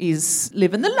who is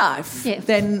living the life,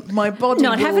 then my body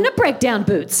Not having a breakdown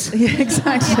boots. Yeah,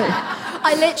 exactly.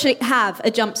 I literally have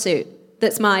a jumpsuit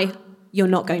that's my "you're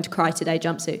not going to cry today"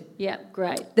 jumpsuit. Yeah,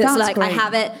 great. That's like, great. I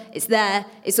have it, it's there,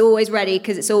 it's always ready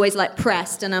because it's always like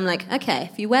pressed, and I'm like, okay,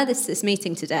 if you wear this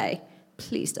meeting today,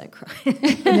 please don't cry.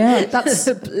 Yeah, that's...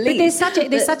 But there's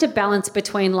such a balance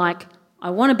between like, I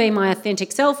want to be my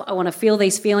authentic self, I want to feel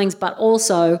these feelings, but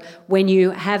also when you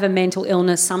have a mental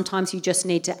illness, sometimes you just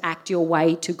need to act your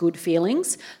way to good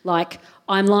feelings. Like,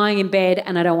 I'm lying in bed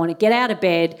and I don't want to get out of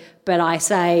bed, but I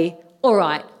say, all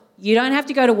right, you don't have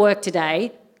to go to work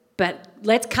today, but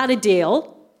let's cut a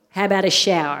deal. How about a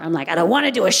shower? I'm like, I don't want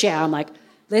to do a shower. I'm like,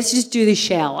 let's just do the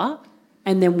shower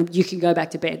and then you can go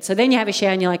back to bed. So then you have a shower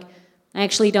and you're like, I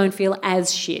actually don't feel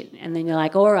as shit. And then you're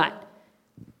like, all right,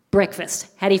 breakfast.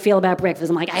 How do you feel about breakfast?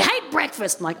 I'm like, I hate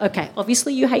breakfast. I'm like, okay,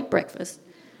 obviously you hate breakfast.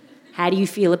 How do you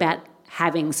feel about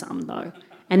having some though?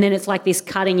 And then it's like this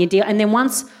cutting your deal. And then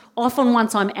once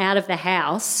I'm out of the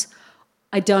house,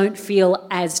 I don't feel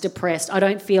as depressed. I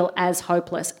don't feel as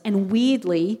hopeless. And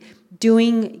weirdly,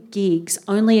 doing gigs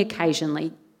only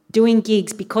occasionally,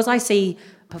 because I see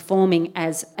performing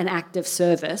as an act of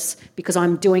service, because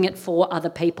I'm doing it for other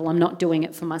people, I'm not doing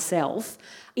it for myself,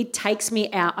 it takes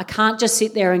me out. I can't just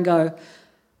sit there and go,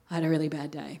 I had a really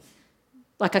bad day.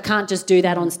 Like, I can't just do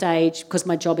that on stage because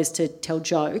my job is to tell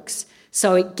jokes.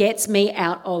 So it gets me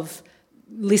out of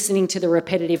listening to the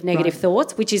repetitive negative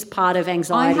thoughts, which is part of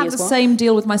anxiety as well. I have the same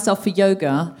deal with myself for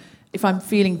yoga. If I'm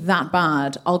feeling that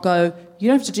bad, I'll go, you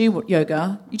don't have to do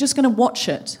yoga, you're just going to watch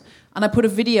it. And I put a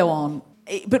video on.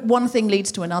 But one thing leads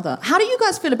to another. How do you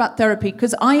guys feel about therapy?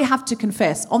 Because I have to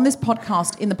confess, on this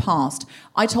podcast in the past,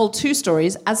 I told 2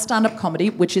 stories as stand-up comedy,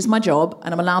 which is my job,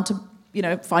 and I'm allowed to,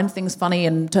 find things funny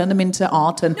and turn them into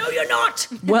art. And No, you're not!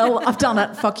 Well, I've done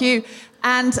it. Fuck you.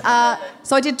 And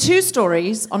so I did 2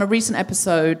 stories on a recent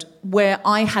episode where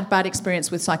I had bad experience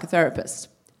with psychotherapists.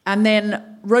 And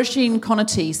then Roisin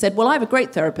Connerty said, well, I have a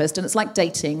great therapist and it's like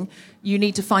dating. You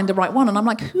need to find the right one. And I'm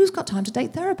like, who's got time to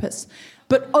date therapists?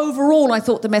 But overall, I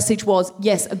thought the message was,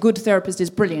 yes, a good therapist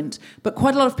is brilliant. But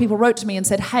quite a lot of people wrote to me and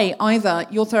said, hey, either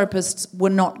your therapists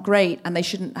were not great and they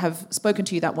shouldn't have spoken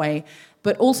to you that way.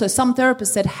 But also some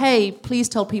therapists said, hey, please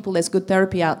tell people there's good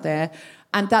therapy out there.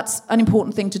 And that's an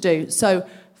important thing to do. So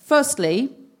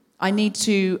firstly, I need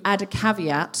to add a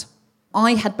caveat.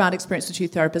 I had bad experience with 2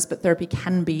 therapists, but therapy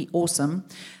can be awesome.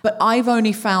 But I've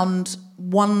only found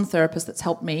one therapist that's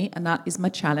helped me, and that is my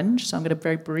challenge. So I'm going to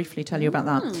very briefly tell you about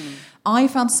that. I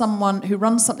found someone who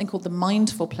runs something called The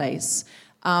Mindful Place,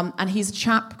 and he's a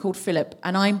chap called Philip,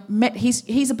 and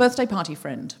he's a birthday party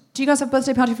friend. Do you guys have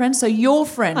birthday party friends? So your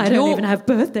friend... I don't even have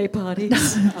birthday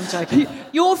parties. I'm joking.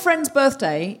 Your friend's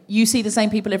birthday, you see the same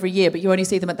people every year, but you only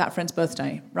see them at that friend's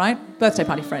birthday, right? Birthday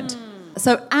party friend.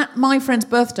 So at my friend's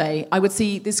birthday, I would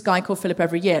see this guy called Philip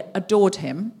every year, adored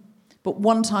him. But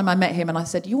one time I met him and I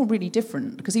said, you're really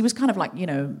different. Because he was kind of like,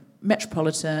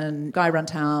 metropolitan, guy around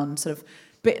town, sort of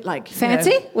bit like...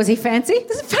 Fancy? Was he fancy?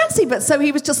 Fancy, but so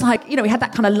he was just like, he had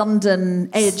that kind of London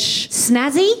edge.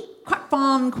 Snazzy? Quite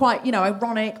fun, quite,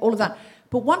 ironic, all of that.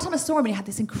 But one time I saw him and he had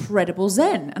this incredible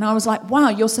zen. And I was like, wow,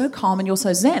 you're so calm and you're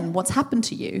so zen. What's happened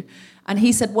to you? And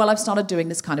he said, well, I've started doing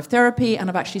this kind of therapy and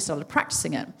I've actually started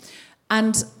practicing it.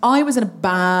 And I was in a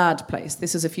bad place.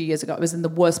 This was a few years ago. I was in the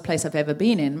worst place I've ever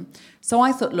been in. So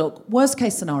I thought, look, worst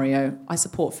case scenario, I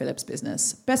support Philip's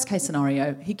business. Best case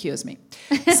scenario, he cures me.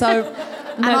 So,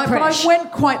 but I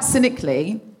went quite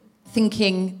cynically,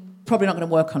 thinking, probably not going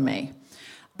to work on me.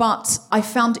 But I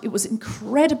found it was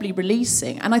incredibly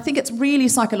releasing. And I think it's really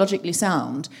psychologically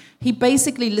sound. He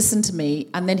basically listened to me,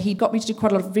 and then he got me to do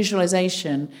quite a lot of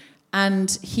visualization.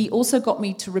 And he also got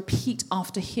me to repeat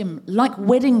after him, like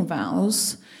wedding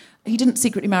vows. He didn't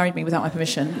secretly marry me without my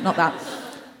permission, not that.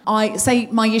 I say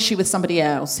my issue with somebody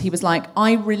else. He was like,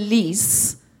 I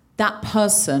release that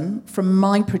person from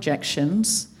my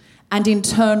projections and in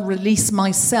turn release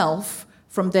myself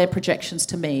from their projections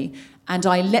to me. And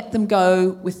I let them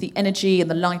go with the energy and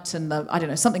the light and the, I don't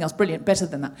know, something else brilliant, better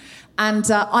than that.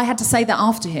 And I had to say that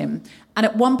after him. And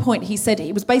at one point he said,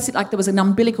 it was basically like there was an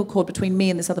umbilical cord between me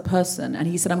and this other person. And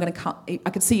he said, I'm going to cut, I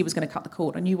could see he was going to cut the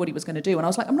cord. I knew what he was going to do. And I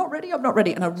was like, I'm not ready.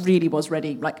 And I really was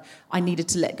ready. Like, I needed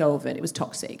to let go of it. It was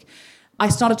toxic. I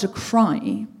started to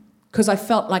cry because I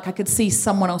felt like I could see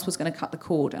someone else was going to cut the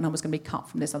cord and I was going to be cut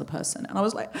from this other person. And I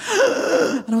was like,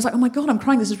 oh my God, I'm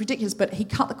crying, this is ridiculous. But he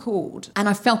cut the cord and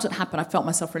I felt it happen. I felt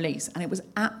myself release and it was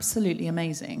absolutely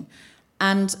amazing.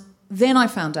 And then I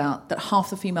found out that half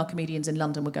the female comedians in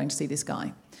London were going to see this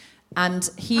guy. And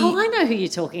he... Oh, I know who you're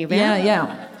talking about.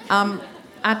 Yeah.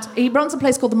 He runs a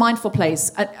place called The Mindful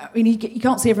Place. I mean, you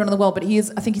can't see everyone in the world, but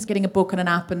I think he's getting a book and an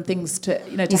app and things to,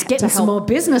 he's getting some more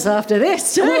business after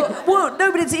this, too. Well,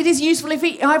 no, but it is useful.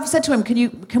 I've said to him,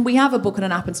 can we have a book and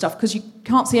an app and stuff? Because you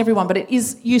can't see everyone, but it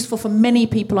is useful for many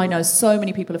people I know. So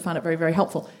many people have found it very, very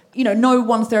helpful. No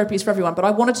one therapy is for everyone, but I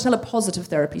wanted to tell a positive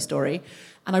therapy story.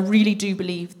 And I really do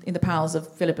believe in the powers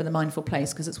of Philip and The Mindful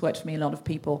Place because it's worked for me and a lot of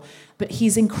people. But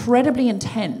he's incredibly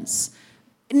intense.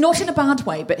 Not in a bad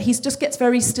way, but he just gets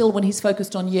very still when he's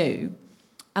focused on you.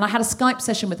 And I had a Skype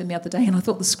session with him the other day and I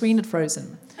thought the screen had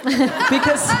frozen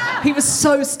because he was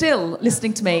so still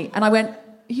listening to me. And I went, are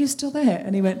you still there?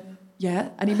 And he went, yeah.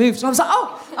 And he moved. And I was like,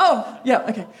 oh, yeah,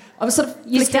 okay. I was sort of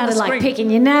You started like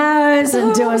picking your nose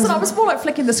and doing... I was more like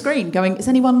flicking the screen going, is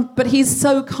anyone... But he's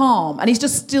so calm and he's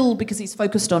just still because he's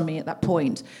focused on me at that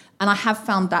point. And I have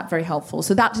found that very helpful.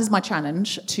 So that is my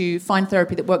challenge, to find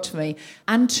therapy that worked for me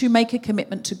and to make a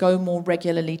commitment to go more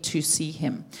regularly to see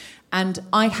him. And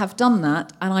I have done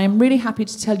that, and I am really happy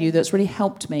to tell you that it's really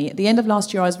helped me. At the end of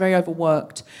last year, I was very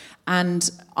overworked,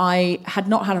 and I had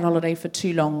not had a holiday for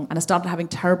too long, and I started having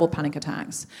terrible panic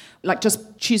attacks, like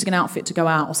just choosing an outfit to go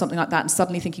out or something like that, and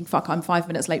suddenly thinking, fuck, I'm 5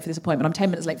 minutes late for this appointment, I'm 10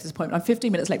 minutes late for this appointment, I'm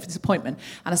 15 minutes late for this appointment.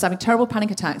 And I was having terrible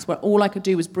panic attacks where all I could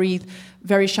do was breathe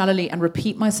very shallowly and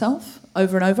repeat myself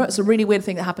over and over. It's a really weird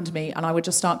thing that happened to me, and I would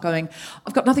just start going,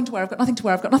 I've got nothing to wear, I've got nothing to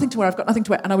wear, I've got nothing to wear, I've got nothing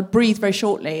to wear, and I would breathe very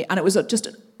shortly, and it was just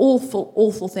an awful,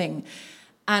 awful thing.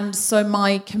 And so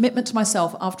my commitment to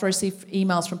myself, after I received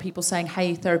emails from people saying,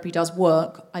 hey, therapy does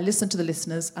work, I listened to the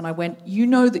listeners and I went, you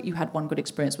know that you had one good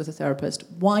experience with a therapist.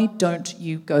 Why don't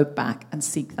you go back and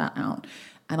seek that out?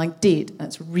 And I did, and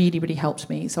it's really, really helped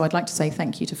me. So I'd like to say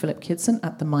thank you to Philip Kidson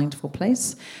at The Mindful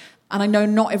Place. And I know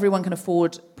not everyone can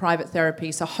afford private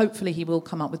therapy, so hopefully he will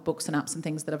come up with books and apps and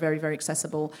things that are very, very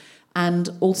accessible. And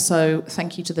also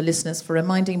thank you to the listeners for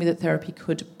reminding me that therapy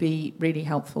could be really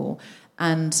helpful.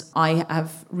 And I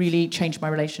have really changed my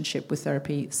relationship with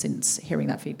therapy since hearing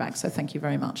that feedback. So thank you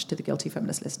very much to the Guilty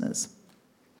Feminist listeners.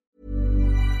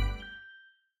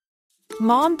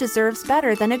 Mom deserves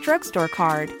better than a drugstore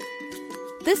card.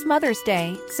 This Mother's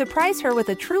Day, surprise her with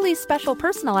a truly special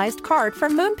personalized card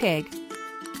from Moonpig.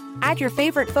 Add your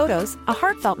favorite photos, a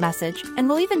heartfelt message, and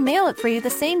we'll even mail it for you the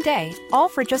same day, all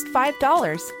for just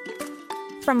 $5.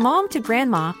 From mom to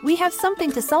grandma, we have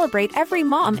something to celebrate every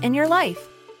mom in your life.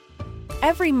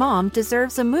 Every mom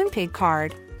deserves a Moonpig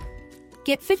card.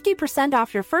 Get 50%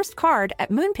 off your first card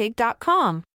at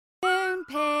Moonpig.com.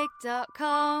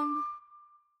 Moonpig.com.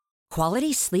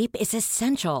 Quality sleep is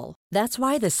essential. That's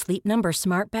why the Sleep Number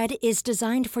Smart Bed is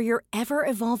designed for your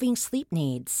ever-evolving sleep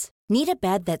needs. Need a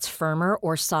bed that's firmer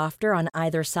or softer on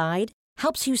either side?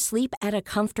 Helps you sleep at a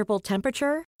comfortable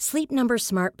temperature? Sleep Number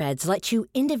Smart Beds let you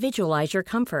individualize your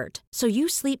comfort, so you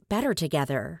sleep better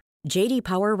together. J.D.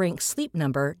 Power ranks Sleep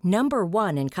Number number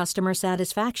 1 in customer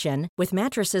satisfaction with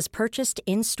mattresses purchased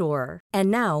in-store. And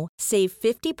now, save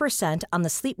 50% on the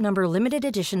Sleep Number Limited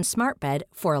Edition Smart Bed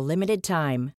for a limited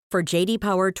time. For J.D.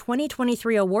 Power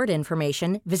 2023 award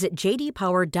information, visit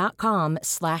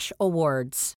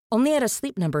jdpower.com/awards. Only at a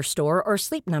Sleep Number store or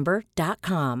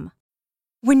sleepnumber.com.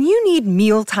 When you need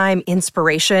mealtime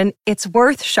inspiration, it's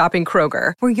worth shopping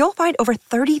Kroger, where you'll find over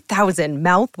 30,000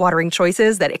 mouth-watering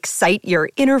choices that excite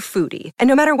your inner foodie. And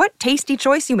no matter what tasty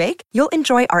choice you make, you'll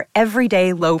enjoy our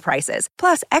everyday low prices,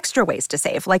 plus extra ways to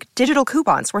save, like digital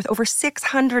coupons worth over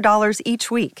 $600 each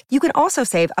week. You can also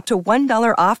save up to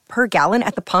 $1 off per gallon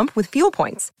at the pump with fuel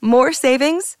points. More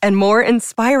savings and more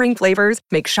inspiring flavors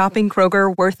make shopping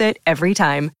Kroger worth it every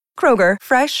time. Kroger,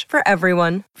 fresh for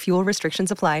everyone. Fuel restrictions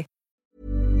apply.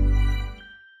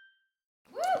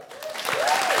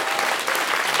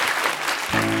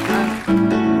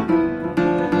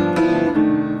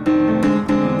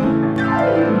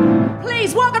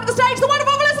 Please welcome to the stage the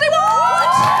wonderful Felicity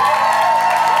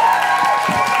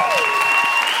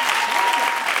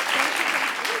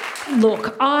Wood!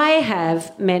 Look, I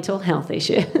have mental health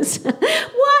issues.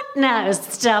 What? No,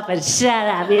 stop it, shut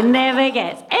up, you never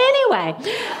guess. Anyway,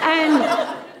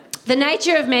 and the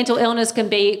nature of mental illness can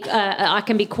be, I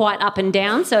can be quite up and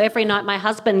down, so every night my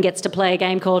husband gets to play a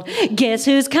game called Guess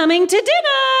Who's Coming to Dinner?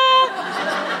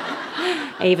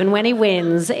 Even when he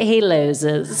wins, he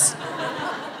loses.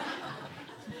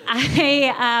 I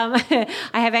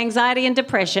have anxiety and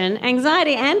depression.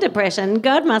 Anxiety and depression,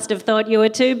 God must have thought you were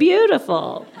too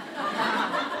beautiful.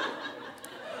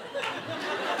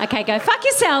 Okay, go fuck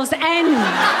yourselves. And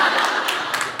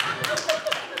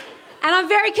I'm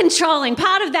very controlling.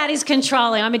 Part of that is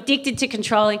controlling. I'm addicted to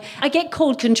controlling. I get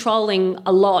called controlling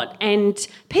a lot, and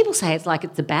people say it's like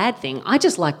it's a bad thing. I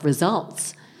just like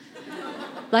results.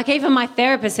 Like even my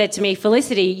therapist said to me,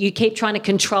 Felicity, you keep trying to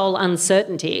control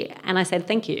uncertainty. And I said,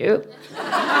 thank you.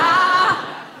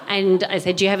 And I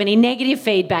said, do you have any negative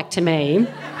feedback to me?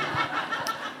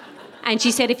 And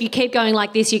she said, if you keep going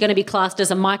like this, you're going to be classed as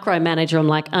a micromanager. I'm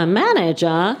like, a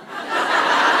manager?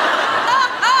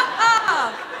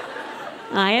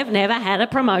 I have never had a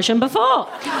promotion before.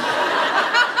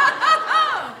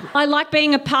 I like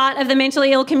being a part of the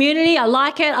mentally ill community. I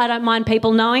like it. I don't mind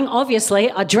people knowing. Obviously,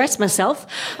 I dress myself.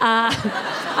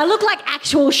 I look like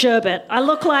actual sherbet. I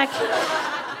look like...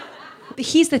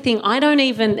 Here's the thing. I don't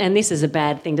even... And this is a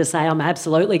bad thing to say. I'm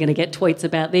absolutely going to get tweets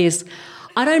about this.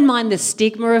 I don't mind the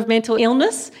stigma of mental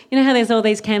illness. You know how there's all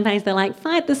these campaigns, they're like,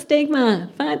 fight the stigma,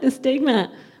 fight the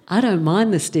stigma. I don't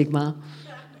mind the stigma.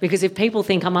 Because if people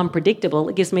think I'm unpredictable,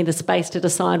 it gives me the space to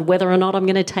decide whether or not I'm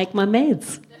going to take my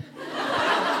meds.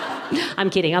 I'm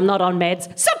kidding, I'm not on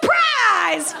meds.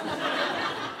 Surprise!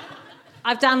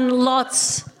 I've done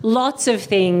lots of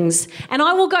things, and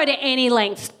I will go to any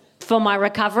length for my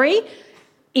recovery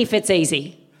if it's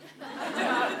easy.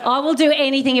 I will do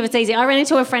anything if it's easy. I ran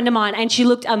into a friend of mine and she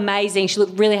looked amazing. She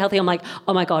looked really healthy. I'm like,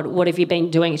 oh my God, what have you been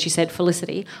doing? And she said,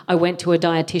 Felicity, I went to a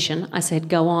dietitian. I said,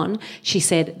 go on. She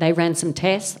said, they ran some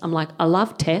tests. I'm like, I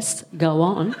love tests. Go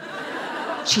on.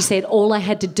 She said, all I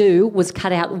had to do was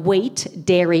cut out wheat,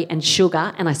 dairy and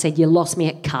sugar. And I said, you lost me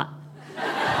at cut.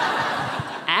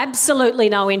 Absolutely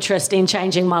no interest in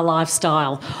changing my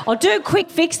lifestyle. I'll do quick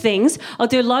fix things. I'll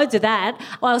do loads of that.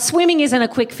 Well, swimming isn't a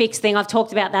quick fix thing. I've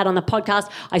talked about that on the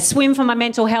podcast. I swim for my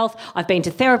mental health. I've been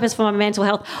to therapists for my mental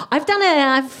health.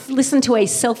 I've listened to a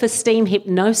self-esteem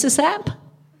hypnosis app,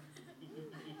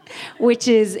 which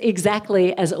is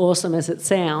exactly as awesome as it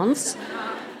sounds.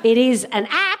 It is an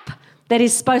app that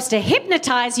is supposed to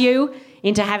hypnotise you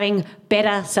into having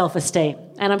better self-esteem.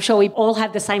 And I'm sure we all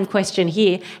have the same question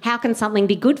here. How can something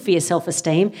be good for your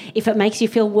self-esteem if it makes you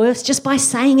feel worse just by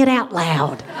saying it out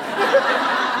loud?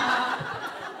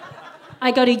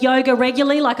 I go to yoga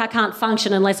regularly, like I can't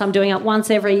function unless I'm doing it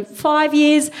once every 5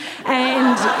 years,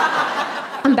 and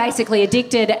I'm basically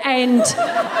addicted.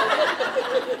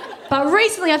 But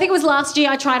recently, I think it was last year,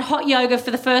 I tried hot yoga for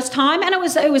the first time, and it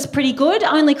was pretty good.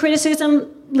 Only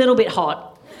criticism, little bit hot.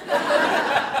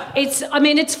 It's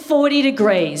 40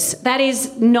 degrees. That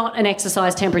is not an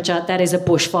exercise temperature. That is a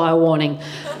bushfire warning.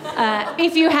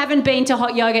 If you haven't been to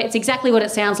hot yoga, it's exactly what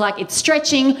it sounds like. It's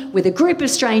stretching with a group of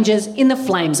strangers in the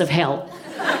flames of hell.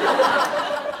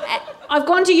 I've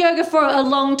gone to yoga for a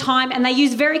long time and they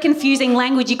use very confusing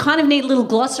language. You kind of need a little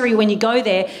glossary when you go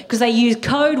there because they use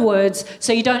code words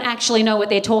so you don't actually know what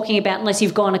they're talking about unless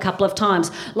you've gone a couple of times.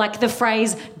 Like the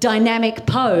phrase dynamic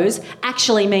pose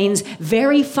actually means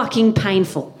very fucking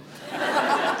painful.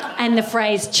 And the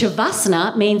phrase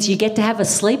Shavasana means you get to have a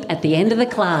sleep at the end of the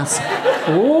class.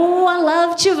 Oh, I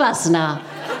love Shavasana.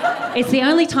 It's the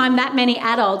only time that many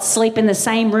adults sleep in the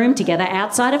same room together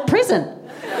outside of prison.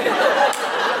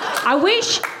 I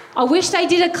wish they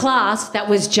did a class that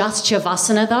was just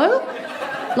Shavasana though.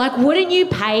 Like, wouldn't you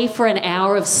pay for an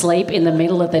hour of sleep in the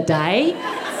middle of the day?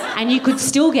 And you could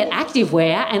still get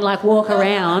activewear and like walk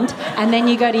around, and then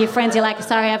you go to your friends, you're like,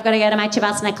 sorry, I've got to go to my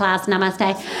Shavasana class, namaste.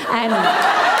 And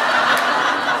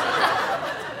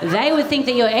They would think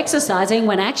that you're exercising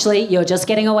when actually you're just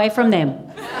getting away from them.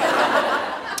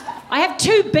 I have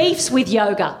 2 beefs with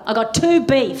yoga. I got 2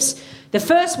 beefs. The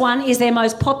first one is their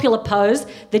most popular pose,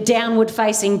 the downward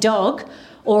facing dog,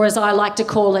 or as I like to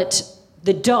call it,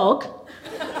 the dog.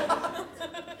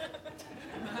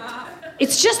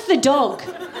 It's just the dog.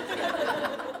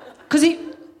 Because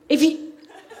if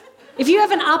you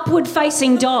have an upward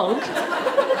facing dog,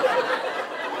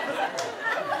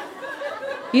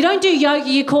 you don't do yoga,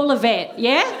 you call a vet,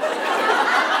 yeah?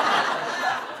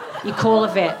 You call a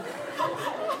vet.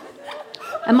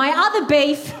 And my other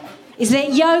beef is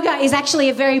that yoga is actually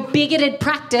a very bigoted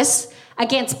practice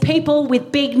against people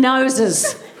with big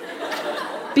noses.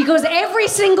 Because every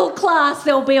single class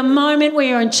there'll be a moment where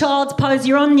you're in child's pose,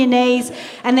 you're on your knees,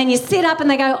 and then you sit up and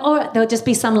they go, oh, there'll just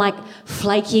be some like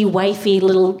flaky, wafy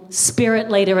little spirit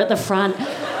leader at the front.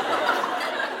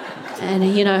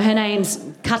 And, you know, her name's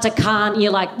Kata Khan.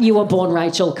 You're like, you were born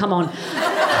Rachel, come on.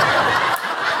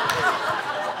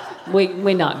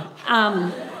 We know.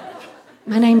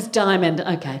 My name's Diamond,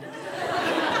 okay.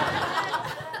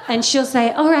 And she'll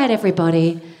say, all right,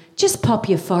 everybody, just pop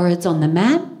your foreheads on the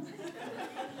mat.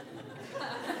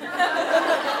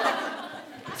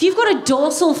 If you've got a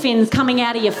dorsal fin coming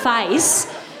out of your face,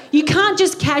 you can't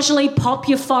just casually pop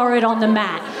your forehead on the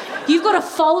mat. You've got to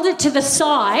fold it to the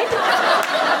side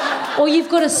or you've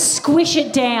got to squish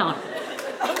it down.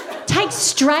 Take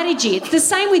strategy. It's the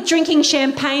same with drinking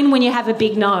champagne when you have a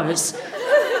big nose.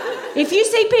 If you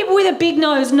see people with a big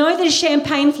nose, know that a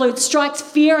champagne flute strikes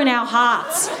fear in our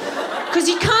hearts. Because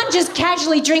you can't just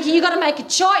casually drink it, you've got to make a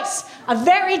choice, a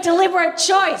very deliberate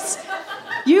choice.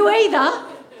 You either...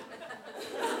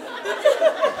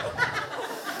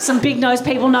 Some big nose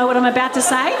people know what I'm about to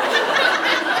say.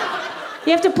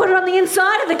 You have to put it on the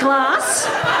inside of the glass,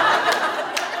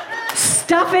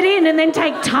 stuff it in and then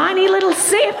take tiny little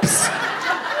sips.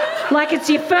 Like it's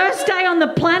your first day on the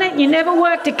planet and you never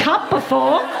worked a cup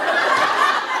before.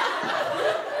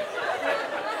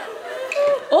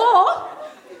 Or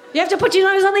you have to put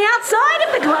your nose on the outside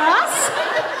of the glass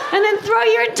and then throw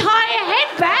your entire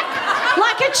head back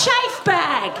like a chafe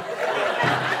bag.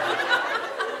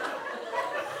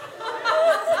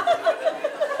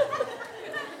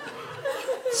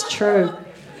 It's true.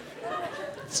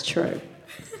 It's true.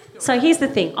 So here's the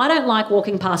thing. I don't like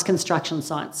walking past construction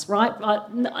sites, right?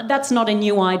 That's not a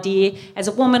new idea. As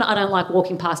a woman, I don't like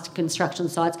walking past construction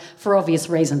sites for obvious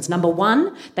reasons. Number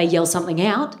 1, they yell something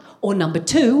out. Or number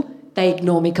 2, they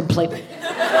ignore me completely.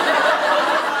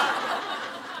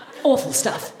 Awful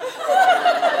stuff.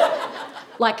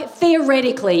 Like,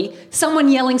 theoretically, someone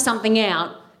yelling something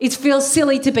out, it feels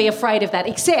silly to be afraid of that,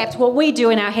 except what we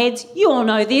do in our heads, you all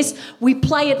know this, we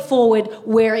play it forward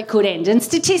where it could end. And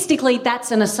statistically, that's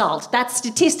an assault. That's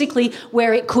statistically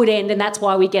where it could end, and that's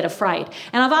why we get afraid.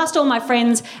 And I've asked all my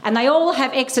friends, and they all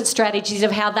have exit strategies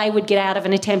of how they would get out of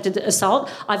an attempted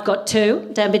assault. I've got 2,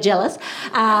 don't be jealous.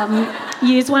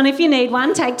 Use one if you need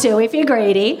one, take 2 if you're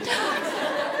greedy.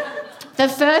 The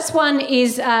first one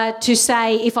is to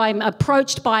say, if I'm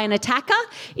approached by an attacker,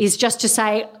 is just to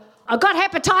say, I've got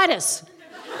hepatitis.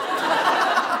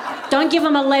 Don't give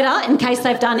them a letter in case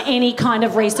they've done any kind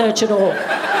of research at all.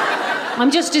 I'm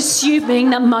just assuming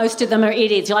that most of them are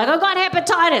idiots. You're like, I've got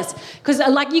hepatitis. Because,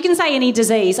 like, you can say any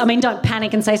disease. I mean, don't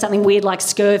panic and say something weird like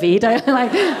scurvy. Don't,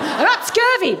 like, I've got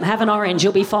scurvy. Have an orange,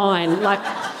 you'll be fine. Like,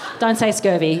 don't say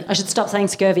scurvy. I should stop saying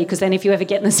scurvy because then if you ever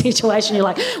get in the situation, you're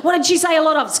like, what did she say a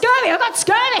lot of? Scurvy, I've got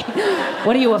scurvy.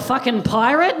 What are you, a fucking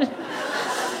pirate?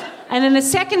 And then the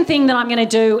second thing that I'm going to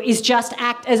do is just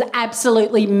act as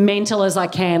absolutely mental as I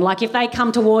can. Like, if they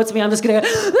come towards me, I'm just going to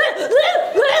go...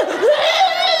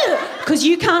 Because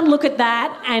you can't look at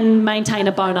that and maintain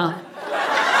a boner.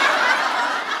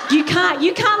 You can't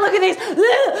look at this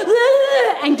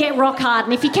and get rock hard.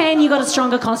 And if you can, you've got a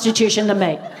stronger constitution than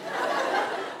me.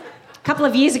 A couple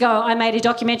of years ago, I made a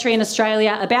documentary in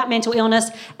Australia about mental illness,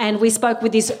 and we spoke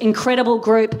with this incredible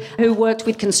group who worked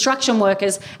with construction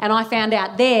workers, and I found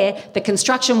out there the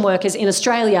construction workers in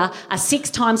Australia are 6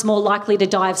 times more likely to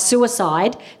die of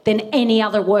suicide than any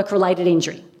other work-related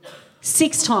injury.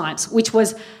 6 times, which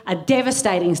was a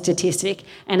devastating statistic,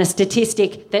 and a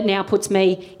statistic that now puts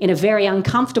me in a very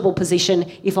uncomfortable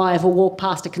position if I ever walk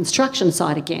past a construction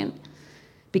site again.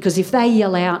 Because if they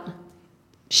yell out,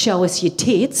 "Show us your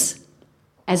tits,"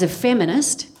 as a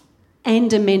feminist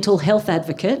and a mental health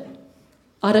advocate,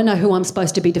 I don't know who I'm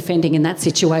supposed to be defending in that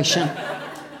situation.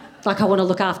 Like, I want to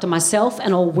look after myself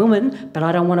and all women, but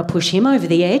I don't want to push him over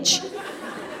the edge,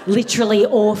 literally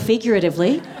or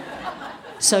figuratively.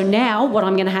 So now what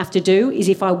I'm going to have to do is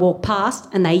if I walk past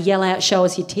and they yell out, show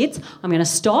us your tits, I'm going to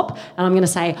stop and I'm going to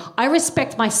say, I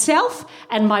respect myself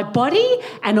and my body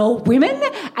and all women,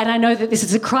 and I know that this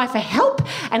is a cry for help,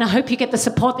 and I hope you get the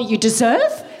support that you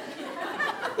deserve.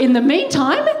 In the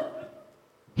meantime,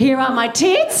 here are my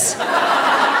tits.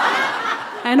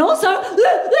 And also, and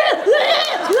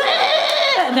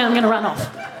then I'm going to run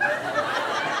off.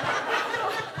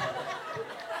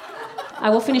 I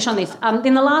will finish on this.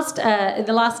 In the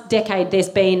last decade, there's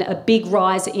been a big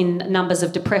rise in numbers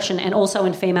of depression and also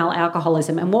in female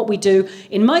alcoholism. And what we do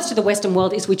in most of the Western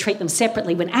world is we treat them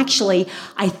separately, when actually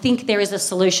I think there is a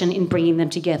solution in bringing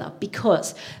them together,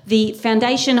 because the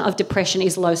foundation of depression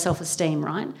is low self-esteem,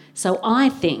 right? So I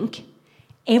think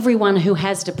everyone who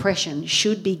has depression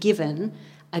should be given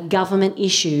a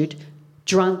government-issued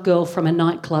drunk girl from a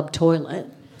nightclub toilet.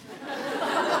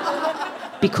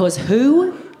 Because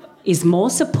who is more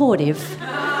supportive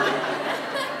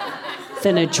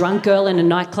than a drunk girl in a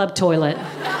nightclub toilet?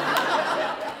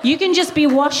 You can just be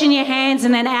washing your hands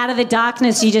and then out of the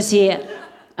darkness you just hear,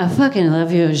 I fucking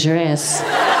love your dress.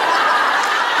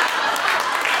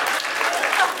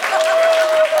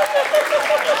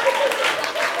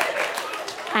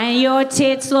 And your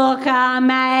tits look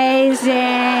amazing.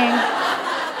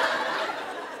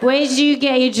 Where did you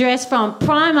get your dress from?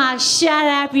 Primark. Shut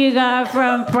up, you got it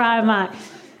from Primark.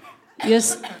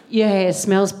 Your hair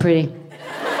smells pretty.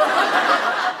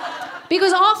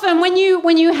 Because often when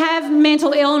you have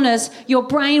mental illness, your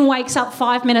brain wakes up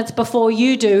 5 minutes before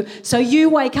you do. So you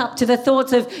wake up to the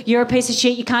thoughts of, you're a piece of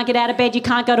shit, you can't get out of bed, you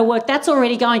can't go to work. That's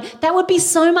already going. That would be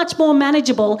so much more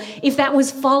manageable if that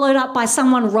was followed up by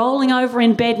someone rolling over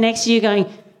in bed next to you going,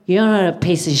 you're not a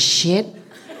piece of shit.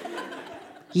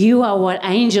 You are what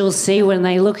angels see when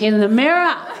they look in the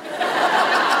mirror.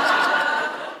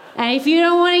 And if you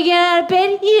don't want to get out of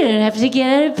bed, you don't have to get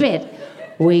out of bed.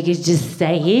 We could just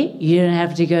stay here. You don't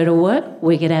have to go to work.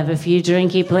 We could have a few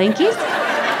drinky blinkies.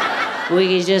 We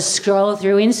could just scroll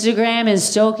through Instagram and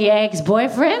stalk your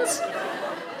ex-boyfriends.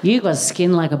 You got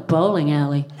skin like a bowling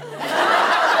alley.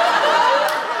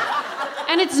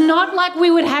 And it's not like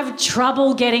we would have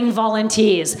trouble getting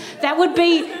volunteers. That would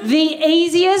be the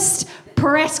easiest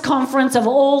press conference of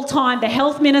all time. The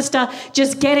health minister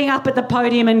just getting up at the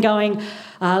podium and going,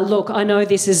 look, I know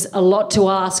this is a lot to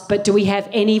ask, but do we have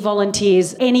any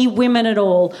volunteers, any women at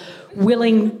all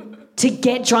willing to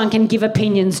get drunk and give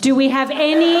opinions? Do we have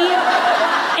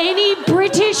any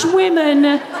British women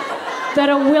that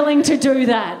are willing to do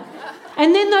that?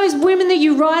 And then those women that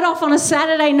you write off on a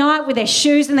Saturday night with their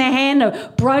shoes in their hand,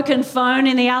 a broken phone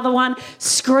in the other one,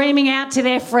 screaming out to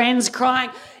their friends, crying,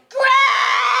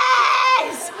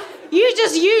 Grace! You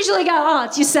just usually go, oh,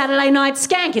 it's your Saturday night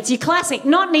skank, it's your classic.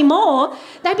 Not anymore.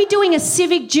 They'd be doing a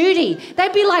civic duty.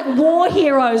 They'd be like war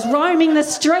heroes roaming the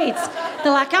streets.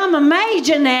 They're like, I'm a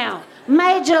major now.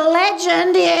 Major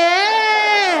legend,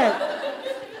 yeah.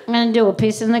 I'm going to do a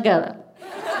piss in the gutter.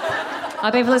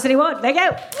 I've been Felicity Ward. There you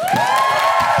go.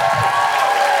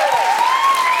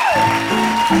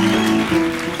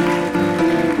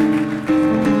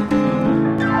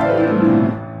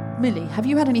 Millie, have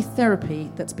you had any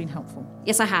therapy that's been helpful?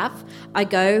 Yes, I have. I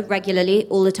go regularly,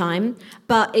 all the time,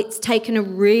 but it's taken a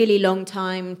really long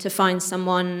time to find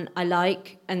someone I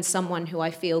like and someone who I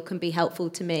feel can be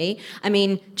helpful to me. I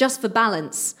mean, just for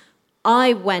balance,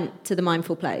 I went to the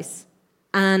Mindful Place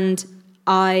and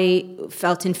I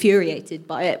felt infuriated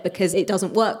by it because it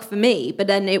doesn't work for me, but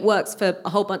then it works for a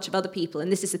whole bunch of other people.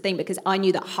 And this is the thing, because I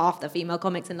knew that half the female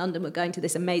comics in London were going to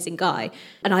this amazing guy.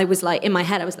 And I was like, in my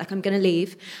head, I was like, I'm going to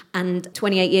leave and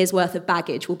 28 years worth of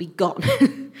baggage will be gone.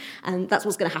 And that's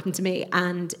what's going to happen to me.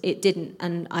 And it didn't.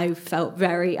 And I felt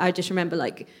I just remember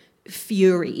like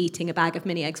fury eating a bag of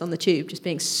mini eggs on the tube, just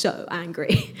being so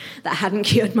angry that I hadn't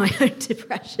cured my own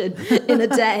depression in a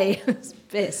day. I was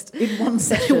pissed. In one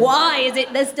session. Why is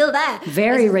it? They're still there.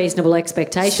 Very reasonable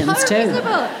expectations so too.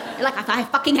 Reasonable. Like I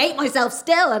fucking hate myself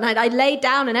still, and I lay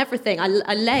down and everything. I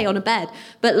lay on a bed,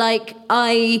 but like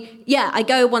I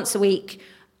go once a week.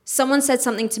 Someone said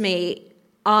something to me.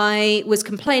 I was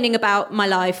complaining about my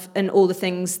life and all the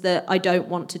things that I don't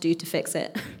want to do to fix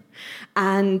it.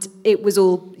 And it was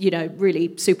all,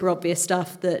 really super obvious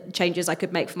stuff, that changes I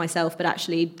could make for myself, but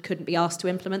actually couldn't be asked to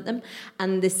implement them.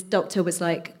 And this doctor was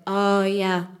like, oh,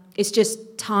 yeah, it's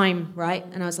just time, right?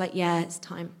 And I was like, yeah, it's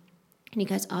time. And he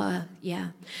goes, oh,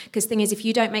 yeah. Because the thing is, if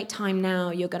you don't make time now,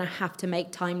 you're going to have to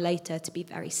make time later to be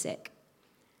very sick.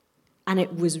 And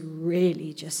it was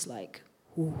really just like,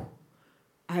 ooh.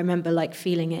 I remember like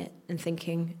feeling it and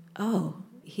thinking, oh,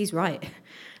 he's right.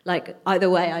 Like either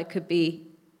way,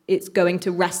 it's going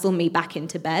to wrestle me back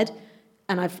into bed.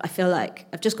 And I feel like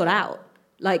I've just got out.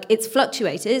 Like, it's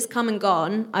fluctuated, it's come and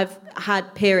gone. I've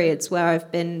had periods where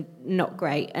I've been not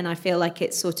great, and I feel like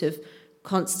it's sort of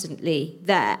constantly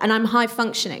there. And I'm high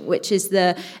functioning, which is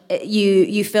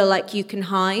you feel like you can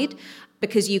hide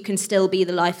because you can still be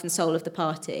the life and soul of the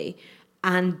party.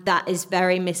 And that is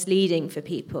very misleading for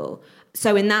people.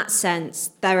 So in that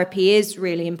sense, therapy is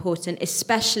really important,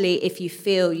 especially if you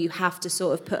feel you have to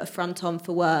sort of put a front on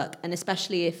for work, and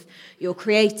especially if you're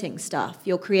creating stuff,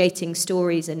 you're creating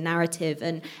stories and narrative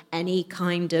and any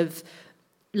kind of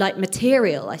like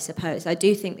material, I suppose. I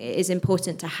do think it is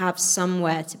important to have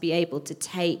somewhere to be able to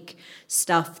take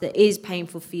stuff that is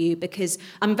painful for you, because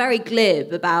I'm very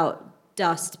glib about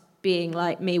Dust being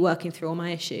like me working through all my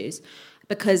issues,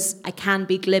 because I can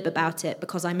be glib about it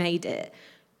because I made it.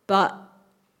 But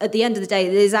at the end of the day,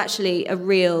 there's actually a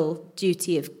real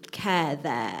duty of care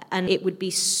there, and it would be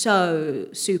so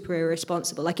super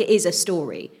irresponsible. Like, it is a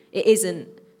story. It isn't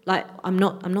like I'm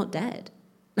not dead.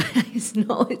 It's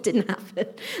not. It didn't happen.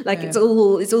 Like, it's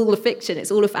all a fiction.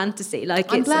 It's all a fantasy.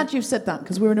 Like, I'm glad you've said that,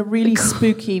 because we're in a really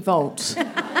spooky vault.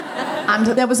 And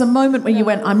there was a moment where you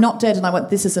went, I'm not dead, and I went,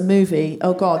 this is a movie.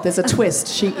 Oh God, there's a twist.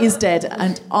 She is dead,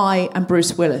 and I am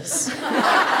Bruce Willis.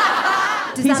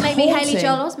 Does that make me Haley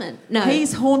Joel Osment? No.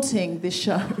 He's haunting this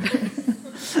show.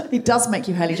 It does make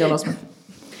you Haley Joel Osment.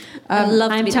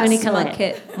 I'm Toni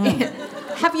Collette.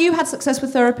 Have you had success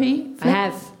with therapy? I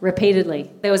have,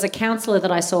 repeatedly. There was a counsellor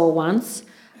that I saw once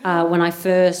when I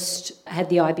first had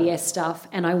the IBS stuff,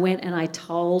 and I went and I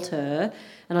told her,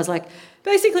 and I was like,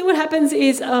 basically what happens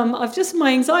is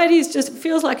my anxiety just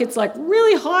feels like it's like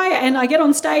really high, and I get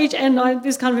on stage and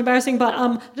this is kind of embarrassing, but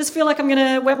I just feel like I'm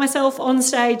going to wet myself on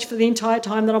stage for the entire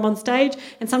time that I'm on stage,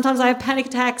 and sometimes I have panic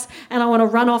attacks and I want to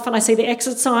run off and I see the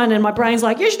exit sign and my brain's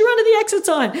like, you should run to the exit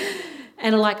sign.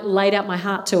 And I like laid out my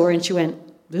heart to her, and she went,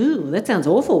 ooh, that sounds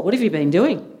awful. What have you been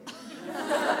doing?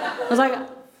 I was like,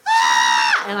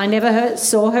 ah! And I never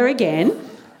saw her again.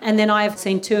 And then I've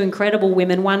seen two incredible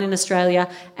women, one in Australia,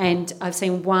 and I've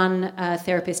seen one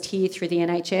therapist here through the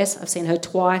NHS. I've seen her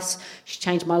twice. She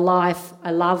changed my life.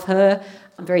 I love her.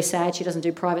 I'm very sad she doesn't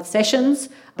do private sessions.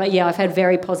 But yeah, I've had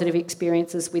very positive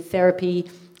experiences with therapy.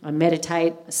 I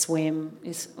meditate, I swim.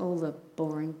 It's all the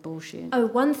boring bullshit. Oh,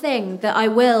 one thing that I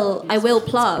will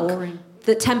plug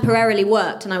that temporarily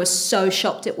worked, and I was so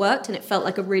shocked it worked, and it felt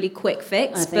like a really quick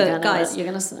fix. I think I know guys, what you're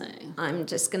going to say. I'm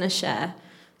just going to share.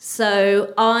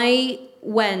 So I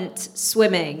went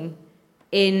swimming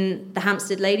in the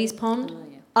Hampstead Ladies Pond. Oh,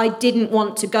 yeah. I didn't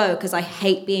want to go because I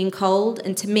hate being cold,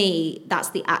 and to me, that's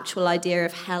the actual idea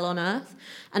of hell on earth.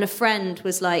 And a friend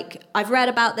was like, I've read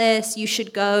about this, you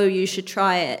should go, you should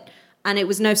try it. And it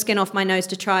was no skin off my nose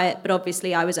to try it, but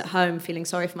obviously I was at home feeling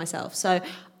sorry for myself. So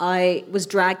I was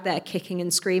dragged there kicking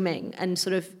and screaming and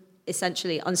sort of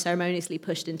essentially unceremoniously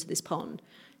pushed into this pond.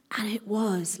 And it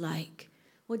was like...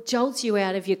 What jolts you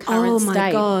out of your current state? Oh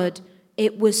my God.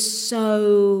 It was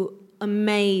so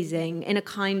amazing.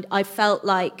 I felt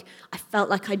like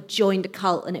I joined a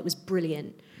cult, and it was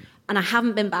brilliant. And I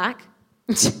haven't been back.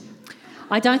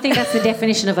 I don't think that's the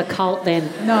definition of a cult then.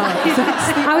 No.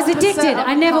 I was addicted.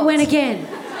 I never went again.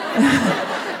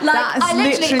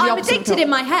 I'm addicted in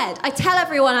my head. I tell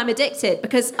everyone I'm addicted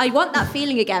because I want that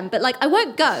feeling again, but like I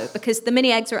won't go because the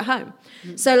mini eggs are at home.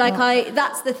 So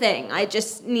that's the thing. I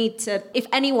just need to, if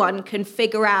anyone can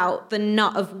figure out the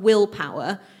nut of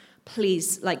willpower,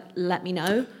 please let me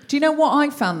know. Do you know what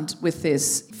I found with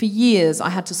this? For years I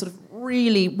had to sort of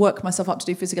really work myself up to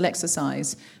do physical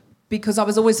exercise because I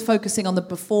was always focusing on the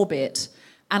before bit.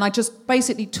 And I just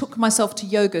basically took myself to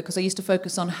yoga because I used to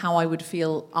focus on how I would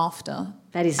feel after.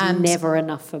 That is never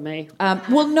enough for me.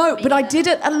 Well, no, but I did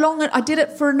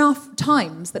it for enough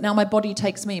times that now my body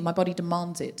takes me, my body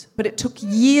demands it. But it took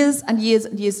years and years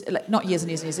and years, not years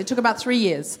and years and years, it took about 3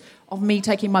 years of me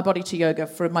taking my body to yoga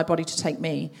for my body to take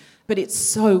me. But it's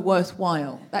so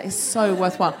worthwhile. That is so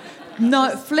worthwhile.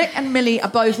 No, Flick and Millie are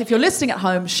both, if you're listening at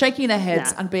home, shaking their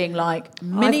heads and being like,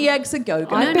 mini eggs and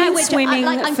go-go. I've been swimming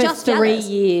for 3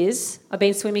 years. I've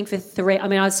been swimming for 3... I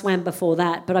mean, I swam before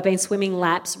that, but I've been swimming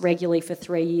laps regularly for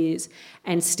 3 years.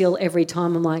 And still every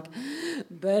time I'm like,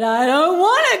 but I don't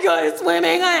want to go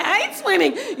swimming. I hate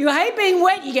swimming. You hate being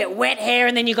wet. You get wet hair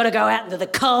and then you got to go out into the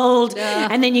cold.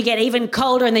 And then you get even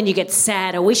colder and then you get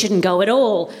sadder. We shouldn't go at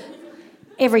all.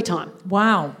 Every time.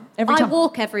 Wow. I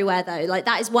walk everywhere though. Like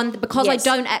that is one because I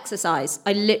don't exercise.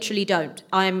 I literally don't.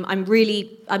 I'm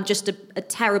just a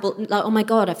terrible. Like, oh my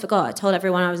God, I forgot. I told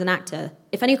everyone I was an actor.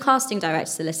 If any casting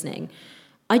directors are listening,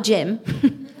 I gym.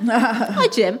 I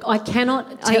gym. I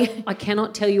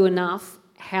cannot tell you enough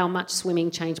how much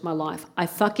swimming changed my life. I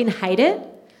fucking hate it,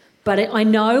 but I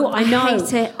know. I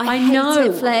hate it. I hate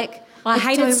it, Flick. I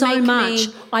hate it don't so make much.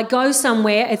 me- I go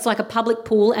somewhere, it's like a public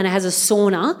pool and it has a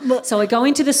sauna. So I go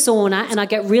into the sauna and I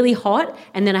get really hot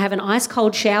and then I have an ice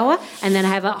cold shower and then I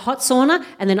have a hot sauna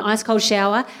and then ice cold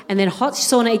shower and then hot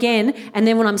sauna again. And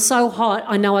then when I'm so hot,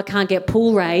 I know I can't get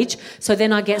pool rage. So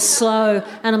then I get slow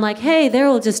and I'm like, hey, they're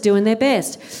all just doing their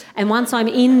best. And once I'm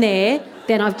in there,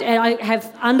 then I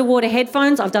have underwater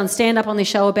headphones. I've done stand-up on this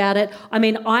show about it. I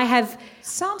mean, I have...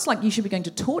 Sounds like you should be going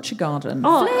to Torture Garden.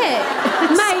 Oh,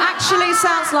 Mate, actually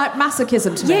sounds like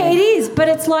masochism to me. yeah, it is. But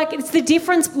it's like, it's the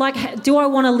difference, like, do I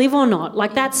want to live or not?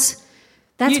 Like, that's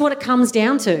what it comes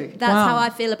down to. That's Wow. how I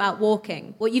feel about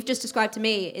walking. What you've just described to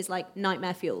me is like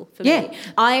nightmare fuel for Yeah. me.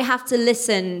 I have to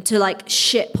listen to like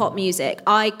shit pop music.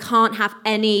 I can't have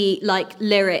any like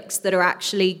lyrics that are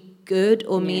actually good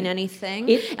or mean anything.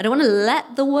 I don't want to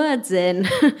let the words in.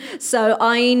 So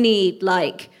I need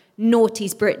like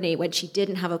Naughty's Britney when she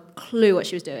didn't have a clue what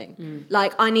she was doing.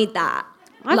 Like I need that.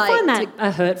 I Like, find that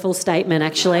a hurtful statement,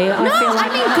 actually. No, I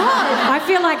mean, God. I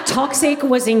feel like Toxic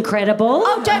was incredible.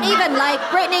 Oh, don't even like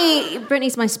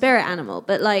Britney's my spirit animal,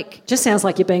 but like Just sounds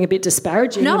like you're being a bit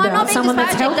disparaging No, I'm about not being someone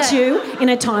that's helped disparaging, you in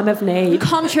a time of need.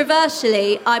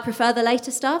 controversially, I prefer the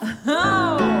later stuff.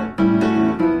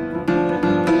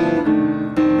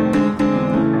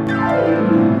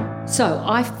 So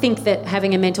I think that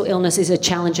having a mental illness is a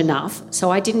challenge enough. So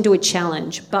I didn't do a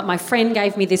challenge, but my friend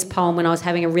gave me this poem when I was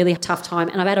having a really tough time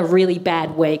and I've had a really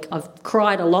bad week. I've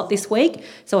cried a lot this week.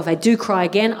 So if I do cry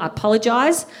again, I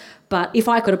apologise. But if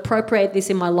I could appropriate this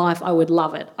in my life, I would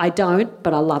love it. I don't,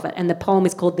 but I love it. And the poem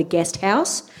is called The Guest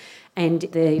House. And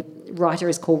the writer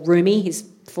is called Rumi. His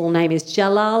full name is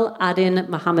Jalal ad-Din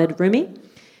Muhammad Rumi.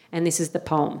 And this is the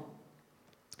poem.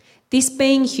 This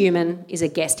being human is a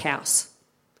guest house.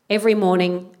 Every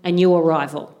morning, a new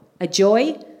arrival. A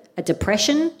joy, a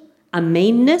depression, a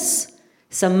meanness.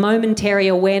 Some momentary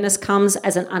awareness comes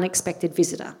as an unexpected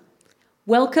visitor.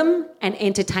 Welcome and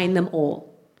entertain them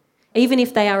all. Even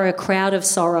if they are a crowd of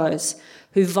sorrows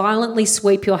who violently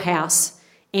sweep your house,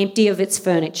 empty of its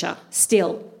furniture,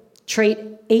 still, treat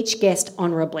each guest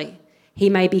honourably. He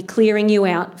may be clearing you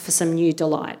out for some new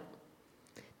delight.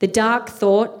 The dark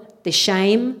thought, the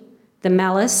shame, the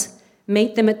malice,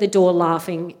 meet them at the door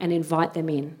laughing and invite them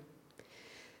in.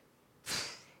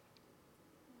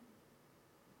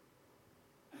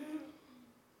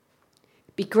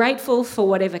 Be grateful for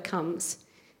whatever comes,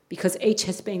 because each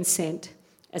has been sent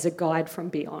as a guide from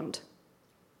beyond.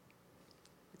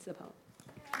 It's the poem.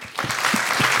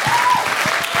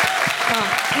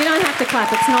 Oh, you don't have to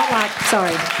clap. It's not like,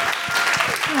 sorry.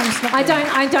 I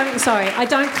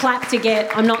don't clap to get,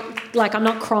 I'm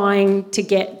not crying to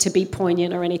get to be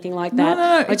poignant or anything like that.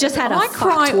 No. I just had a I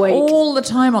cry fucked week. all the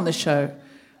time on this show.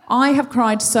 I have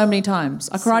cried so many times.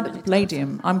 I cried at the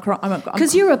Palladium.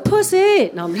 Because you're a pussy.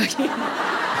 No, I'm joking.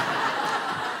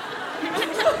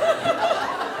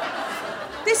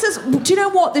 Do you know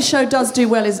what this show does do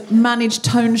well is manage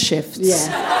tone shifts.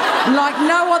 Yeah. Like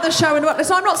no other show in the world.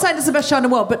 So I'm not saying it's the best show in the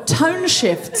world, but tone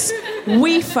shifts,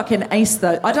 we fucking ace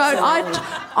those. I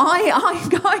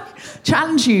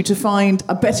challenge you to find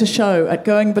a better show at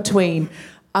going between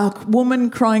a woman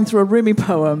crying through a Rumi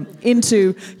poem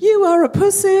into "You are a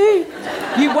pussy."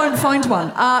 You won't find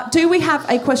one. Do we have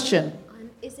a question?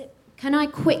 Can I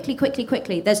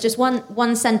quickly? There's just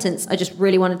one sentence I just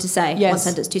really wanted to say. Yes. One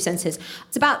sentence, two sentences.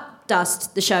 It's about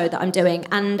Dust, the show that I'm doing,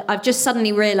 and I've just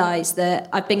suddenly realised that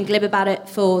I've been glib about it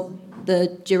for the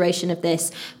duration of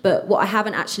this, but what I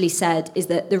haven't actually said is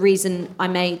that the reason I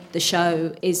made the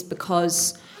show is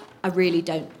because I really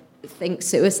don't think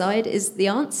suicide is the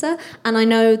answer, and I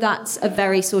know that's a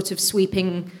very sort of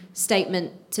sweeping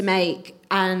statement to make,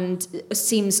 and it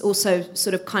seems also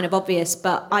sort of kind of obvious,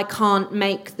 but I can't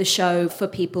make the show for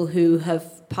people who have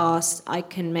passed. I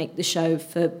can make the show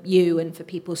for you and for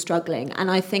people struggling. And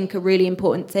I think a really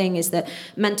important thing is that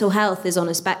mental health is on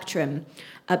a spectrum,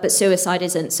 but suicide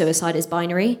isn't. Suicide is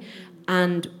binary.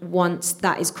 And once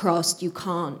that is crossed, you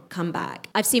can't come back.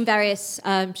 I've seen various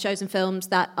shows and films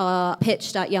that are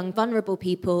pitched at young, vulnerable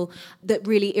people that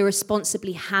really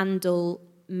irresponsibly handle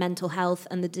mental health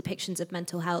and the depictions of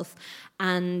mental health.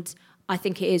 And I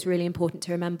think it is really important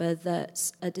to remember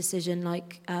that a decision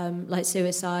like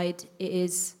suicide,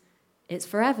 it's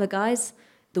forever, guys.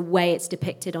 The way it's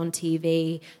depicted on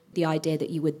TV, the idea that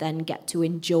you would then get to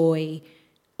enjoy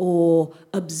or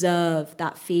observe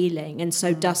that feeling. And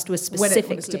so Dust was specifically...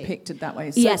 When it's depicted that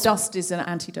way. So yes. Dust is an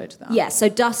antidote to that. Yes, so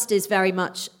Dust was very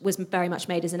much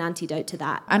made as an antidote to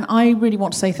that. And I really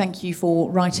want to say thank you for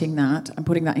writing that and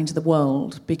putting that into the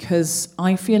world, because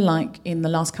I feel like in the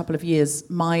last couple of years,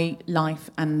 my life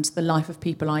and the life of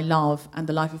people I love and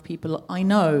the life of people I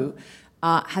know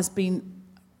has been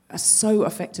are so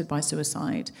affected by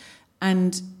suicide.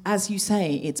 And as you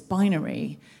say, it's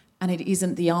binary and it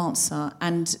isn't the answer.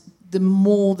 And the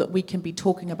more that we can be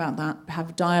talking about that,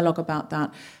 have dialogue about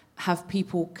that, have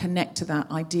people connect to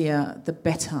that idea, the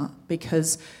better.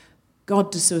 Because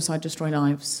God, does suicide destroy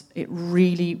lives? It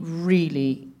really,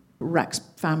 really wrecks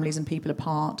families and people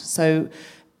apart. So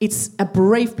it's a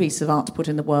brave piece of art to put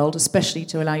in the world, especially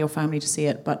to allow your family to see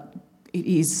it. But it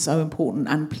is so important.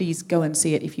 And please go and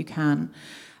see it if you can.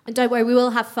 And don't worry, we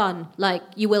will have fun. Like,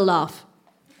 you will laugh.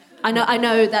 I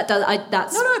know that does.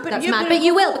 That's mad, but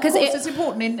you will, because it's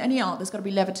important in any art. There's got to be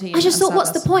levity. I just thought,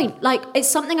 what's the point? Like, it's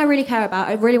something I really care about.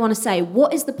 I really want to say,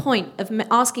 what is the point of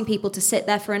asking people to sit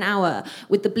there for an hour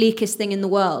with the bleakest thing in the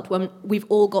world when we've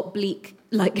all got bleak?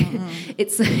 Like,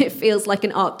 it feels like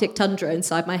an Arctic tundra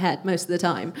inside my head most of the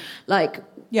time. Like,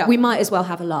 we might as well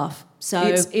have a laugh. So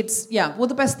it's well,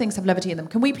 the best things have levity in them.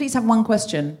 Can we please have one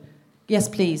question? Yes,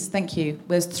 please. Thank you.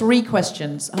 There's 3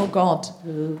 questions. Oh God.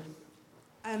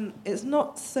 It's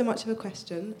not so much of a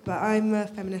question, but I'm a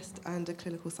feminist and a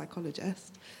clinical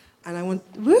psychologist, and I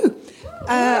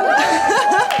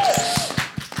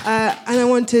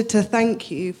wanted to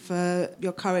thank you for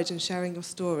your courage in sharing your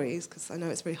stories, because I know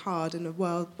it's very hard in a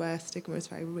world where stigma is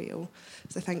very real.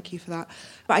 So thank you for that.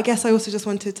 But I guess I also just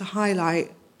wanted to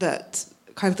highlight that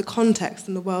kind of the context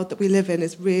and the world that we live in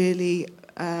is really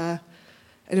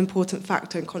an important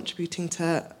factor in contributing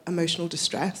to emotional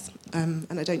distress. And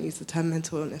I don't use the term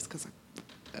mental illness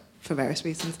for various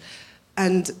reasons.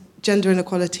 And gender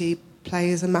inequality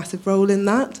plays a massive role in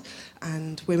that.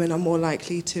 And women are more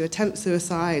likely to attempt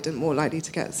suicide and more likely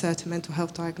to get certain mental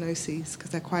health diagnoses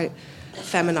because they're quite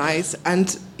feminized.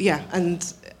 And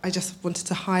I just wanted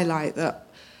to highlight that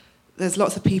there's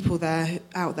lots of people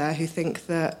out there who think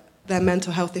that their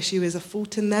mental health issue is a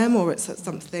fault in them, or it's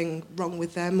something wrong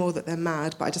with them, or that they're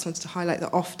mad. But I just wanted to highlight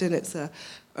that often it's a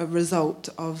result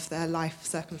of their life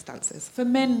circumstances. For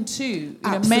men too,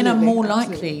 men are more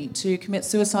likely to commit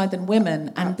suicide than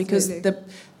women, and because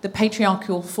the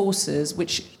patriarchal forces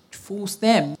which force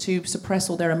them to suppress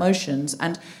all their emotions,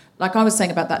 and like I was saying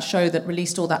about that show that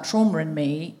released all that trauma in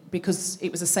me, because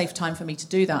it was a safe time for me to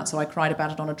do that, so I cried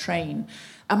about it on a train.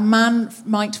 A man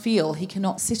might feel he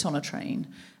cannot sit on a train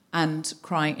and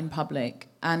cry in public.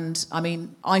 And, I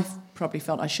mean, I've probably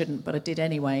felt I shouldn't, but I did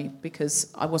anyway,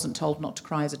 because I wasn't told not to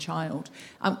cry as a child.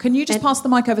 Can you just pass the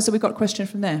mic over so we've got a question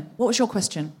from there? What was your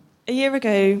question? A year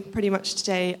ago, pretty much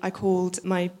today, I called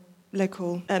my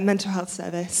local mental health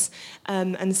service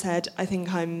and said, I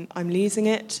think I'm losing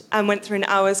it, and went through an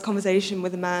hour's conversation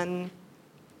with a man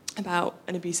about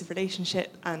an abusive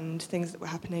relationship and things that were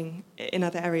happening in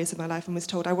other areas of my life, and was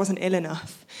told I wasn't ill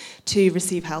enough to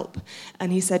receive help.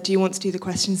 And he said, do you want to do the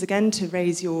questions again to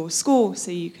raise your score so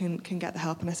you can get the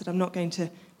help? And I said, I'm not going to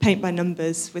paint by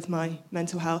numbers with my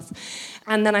mental health.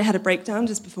 And then I had a breakdown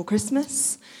just before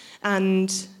Christmas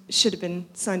and should have been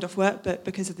signed off work, but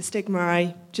because of the stigma,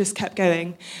 I just kept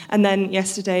going. And then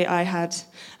yesterday I had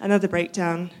another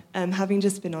breakdown, having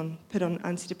just been put on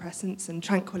antidepressants and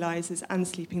tranquilizers and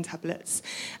sleeping tablets.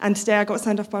 And today I got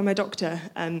signed off by my doctor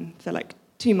for like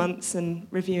 2 months and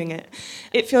reviewing it.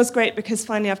 It feels great because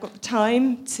finally I've got the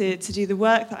time to do the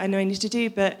work that I know I need to do,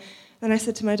 but then I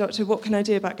said to my doctor, what can I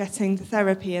do about getting the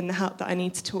therapy and the help that I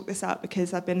need to talk this out,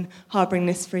 because I've been harbouring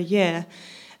this for a year.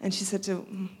 And she said,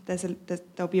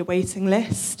 there'll be a waiting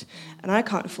list, and I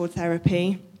can't afford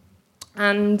therapy.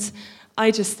 And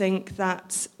I just think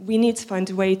that we need to find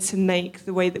a way to make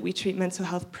the way that we treat mental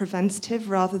health preventative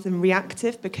rather than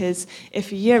reactive, because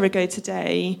if a year ago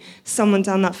today someone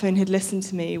down that phone had listened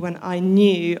to me when I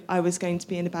knew I was going to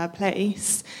be in a bad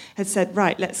place, had said,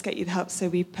 right, let's get you the help, so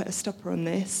we put a stopper on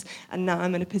this, and now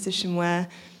I'm in a position where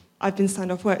I've been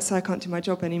signed off work, so I can't do my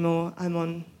job anymore. I'm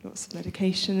on lots of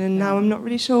medication, and now I'm not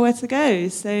really sure where to go.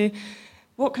 So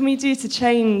what can we do to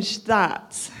change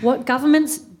that? What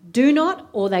governments do not,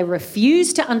 or they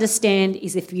refuse to understand,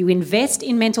 is if you invest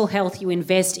in mental health, you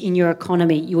invest in your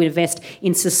economy, you invest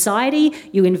in society,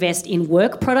 you invest in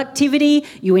work productivity,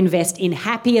 you invest in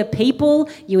happier people,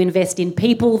 you invest in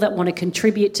people that want to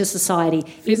contribute to society.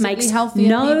 It makes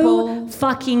no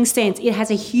fucking sense. It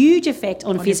has a huge effect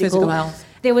on physical health.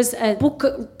 There was a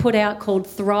book put out called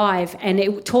Thrive, and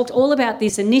it talked all about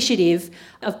this initiative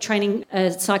of training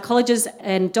psychologists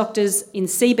and doctors in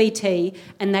CBT,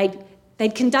 and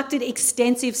they'd conducted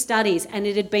extensive studies, and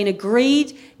it had been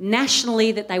agreed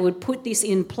nationally that they would put this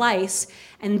in place.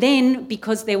 And then,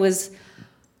 because there was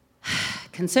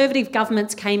Conservative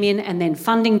governments came in and then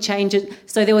funding changes.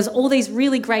 So there was all these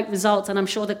really great results, and I'm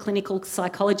sure the clinical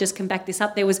psychologists can back this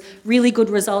up. There was really good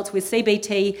results with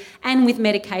CBT and with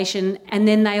medication, and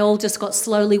then they all just got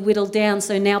slowly whittled down.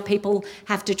 So now people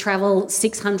have to travel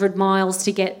 600 miles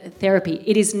to get therapy.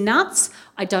 It is nuts.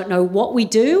 I don't know what we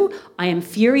do. I am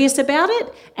furious about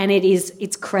it, and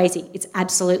it's crazy. It's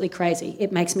absolutely crazy.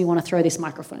 It makes me want to throw this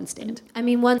microphone stand. I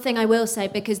mean, one thing I will say,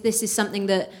 because this is something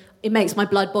that it makes my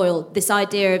blood boil, this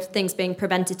idea of things being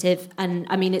preventative. And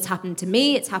I mean, it's happened to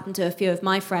me, it's happened to a few of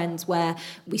my friends where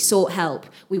we sought help.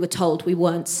 We were told we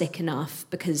weren't sick enough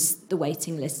because the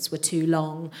waiting lists were too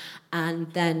long.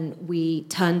 And then we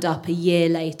turned up a year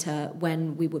later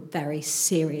when we were very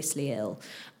seriously ill.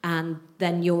 And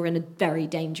then you're in a very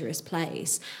dangerous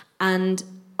place. And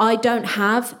I don't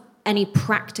have any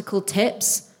practical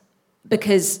tips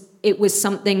because it was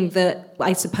something that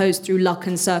I suppose through luck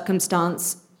and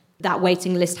circumstance that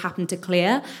waiting list happened to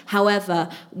clear. However,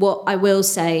 what I will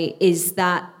say is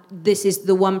that this is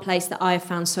the one place that I have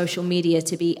found social media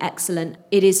to be excellent.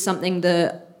 It is something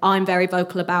that I'm very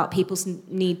vocal about, people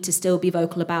need to still be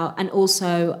vocal about, and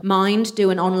also Mind do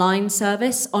an online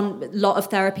service. A lot of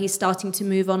therapy is starting to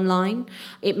move online.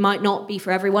 It might not be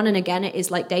for everyone, and again, it is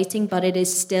like dating, but it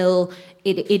is still,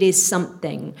 it is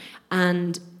something.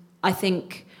 And I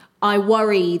think I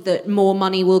worry that more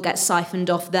money will get siphoned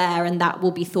off there and that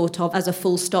will be thought of as a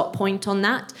full stop point on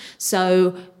that.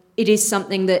 So it is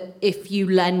something that if you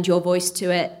lend your voice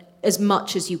to it as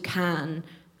much as you can,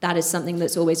 that is something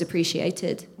that's always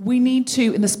appreciated. We need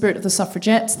to, in the spirit of the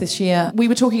suffragettes this year, we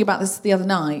were talking about this the other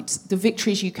night, the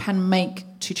victories you can make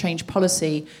to change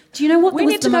policy. Do you know what we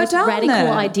need the to go most down radical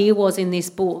there. idea was in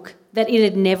this book? That it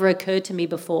had never occurred to me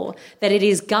before, that it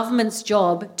is government's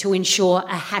job to ensure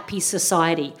a happy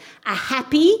society. A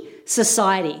happy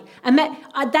society. And that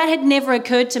had never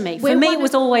occurred to me. For me, it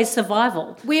was always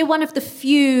survival. We're one of the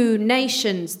few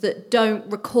nations that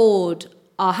don't record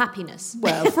our happiness.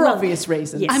 Well, for obvious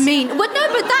reasons. Yes. I mean, well, no,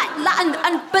 but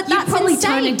but you that's probably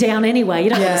insane. tone it down anyway.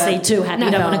 You don't want to see too happy.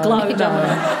 You don't want to glow.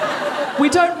 We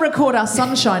don't record our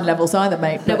sunshine levels either,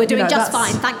 mate. No, we're doing just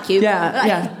fine, thank you.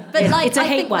 Yeah. But it's a I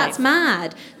heat think wave. that's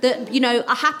mad. That,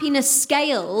 a happiness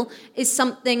scale is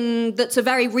something that's a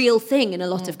very real thing in a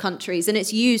lot of countries, and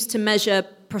it's used to measure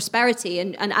prosperity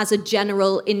and as a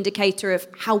general indicator of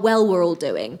how well we're all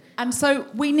doing. And so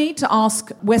we need to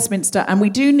ask Westminster, and we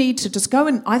do need to just go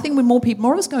and, I think when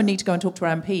more of us need to go and talk to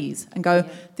our MPs and go,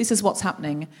 this is what's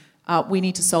happening, we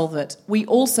need to solve it. We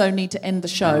also need to end the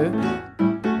show.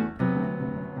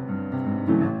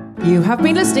 You have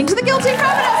been listening to The Guilty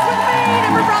Feminist with me,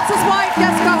 Deborah Frances-White,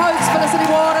 guest co-host Felicity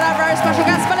Ward, and our very special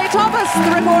guest, Millie Thomas.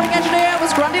 The recording engineer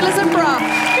was Grundy Lizimbra.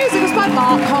 Music was by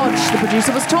Mark Hodge. The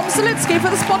producer was Tom Selitsky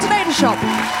for The Spontaneity Shop.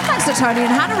 Thanks to Tony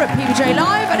and Hannah at PBJ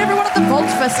Live and everyone at the Vault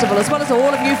Festival, as well as all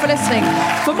of you for listening.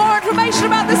 For more information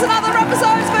about this and other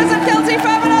episodes, visit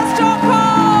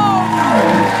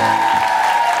guiltyfeminist.com.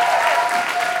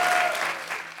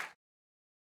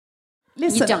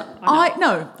 Listen, You don't. I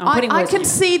I can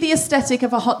see the aesthetic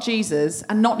of a hot Jesus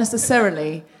and not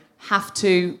necessarily have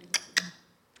to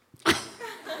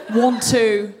want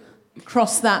to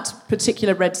cross that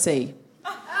particular Red Sea.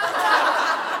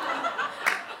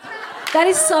 That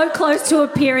is so close to a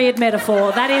period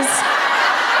metaphor. That is...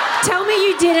 Tell me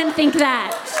you didn't think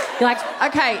that. You're like,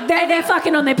 okay, they're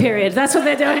fucking on their period. That's what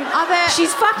they're doing.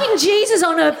 She's fucking Jesus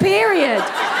on her period.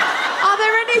 Are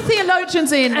there any theologians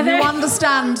who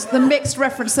understand the mixed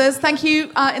references? Thank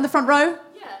you, in the front row.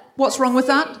 Yeah. What's wrong with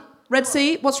that? Red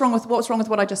Sea? What's wrong with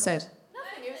what I just said?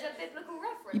 Nothing, it was a biblical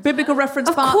reference. Biblical reference,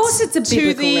 Of but course it's a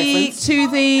biblical reference.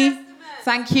 To the...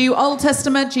 Thank you, Old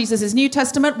Testament, Jesus' New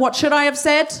Testament. What should I have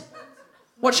said?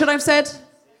 What should I have said?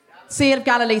 Sea of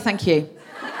Galilee, thank you.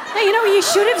 No, you know what you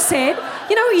should have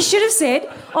said?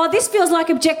 Oh, this feels like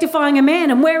objectifying a man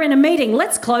and we're in a meeting.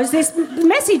 Let's close this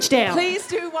message down. Please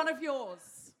do one of yours.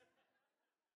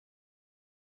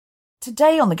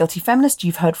 Today on The Guilty Feminist,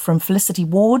 you've heard from Felicity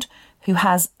Ward, who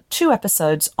has 2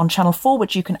 episodes on Channel 4,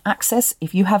 which you can access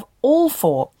if you have all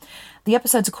 4. The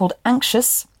episodes are called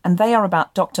Anxious, and they are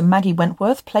about Dr. Maggie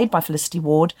Wentworth, played by Felicity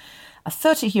Ward, a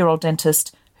 30-year-old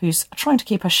dentist who's trying to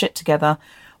keep her shit together,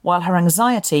 while her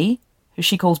anxiety, who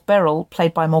she calls Beryl,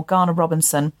 played by Morgana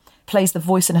Robinson, plays the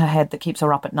voice in her head that keeps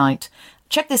her up at night.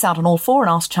 Check this out on All 4 and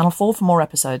ask Channel 4 for more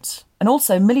episodes. And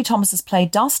also, Millie Thomas's play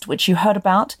Dust, which you heard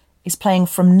about, is playing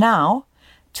from now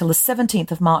till the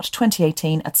 17th of March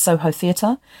 2018 at Soho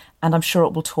Theatre, and I'm sure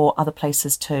it will tour other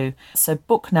places too. So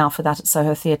book now for that at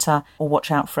Soho Theatre, or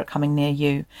watch out for it coming near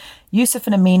you. Yusuf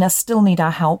and Amina still need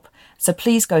our help, so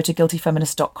please go to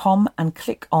guiltyfeminist.com and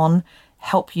click on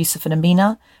help Yusuf and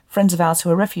Amina, friends of ours who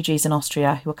are refugees in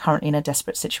Austria who are currently in a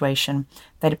desperate situation.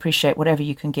 They'd appreciate whatever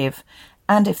you can give.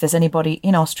 And if there's anybody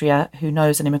in Austria who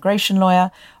knows an immigration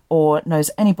lawyer or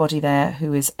knows anybody there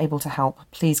who is able to help,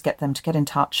 please get them to get in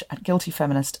touch at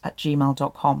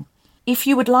guiltyfeminist@gmail.com. If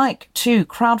you would like to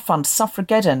crowdfund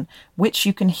Suffrageddon, which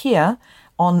you can hear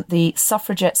on the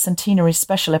Suffragette Centenary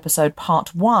Special Episode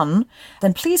Part 1,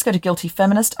 then please go to Guilty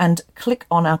Feminist and click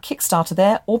on our Kickstarter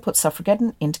there, or put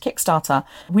Suffrageddon into Kickstarter.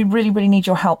 We really, really need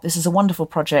your help. This is a wonderful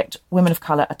project. Women of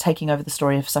colour are taking over the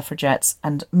story of suffragettes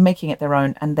and making it their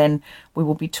own, and then we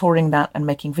will be touring that and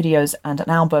making videos and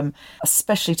an album,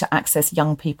 especially to access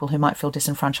young people who might feel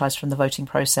disenfranchised from the voting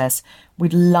process.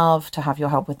 We'd love to have your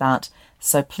help with that.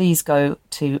 So please go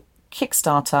to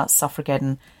Kickstarter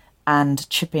Suffrageddon and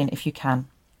chip in if you can.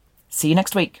 See you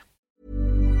next week.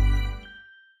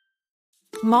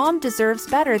 Mom deserves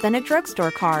better than a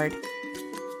drugstore card.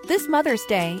 This Mother's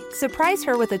Day, surprise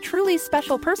her with a truly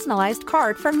special personalized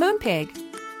card from Moonpig.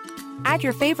 Add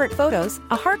your favorite photos,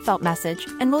 a heartfelt message,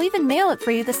 and we'll even mail it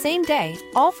for you the same day,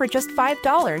 all for just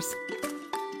 $5.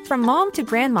 From mom to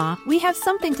grandma, we have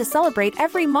something to celebrate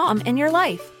every mom in your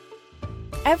life.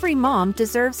 Every mom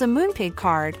deserves a Moonpig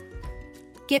card.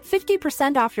 Get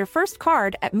 50% off your first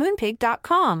card at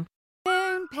moonpig.com.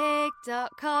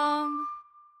 Moonpig.com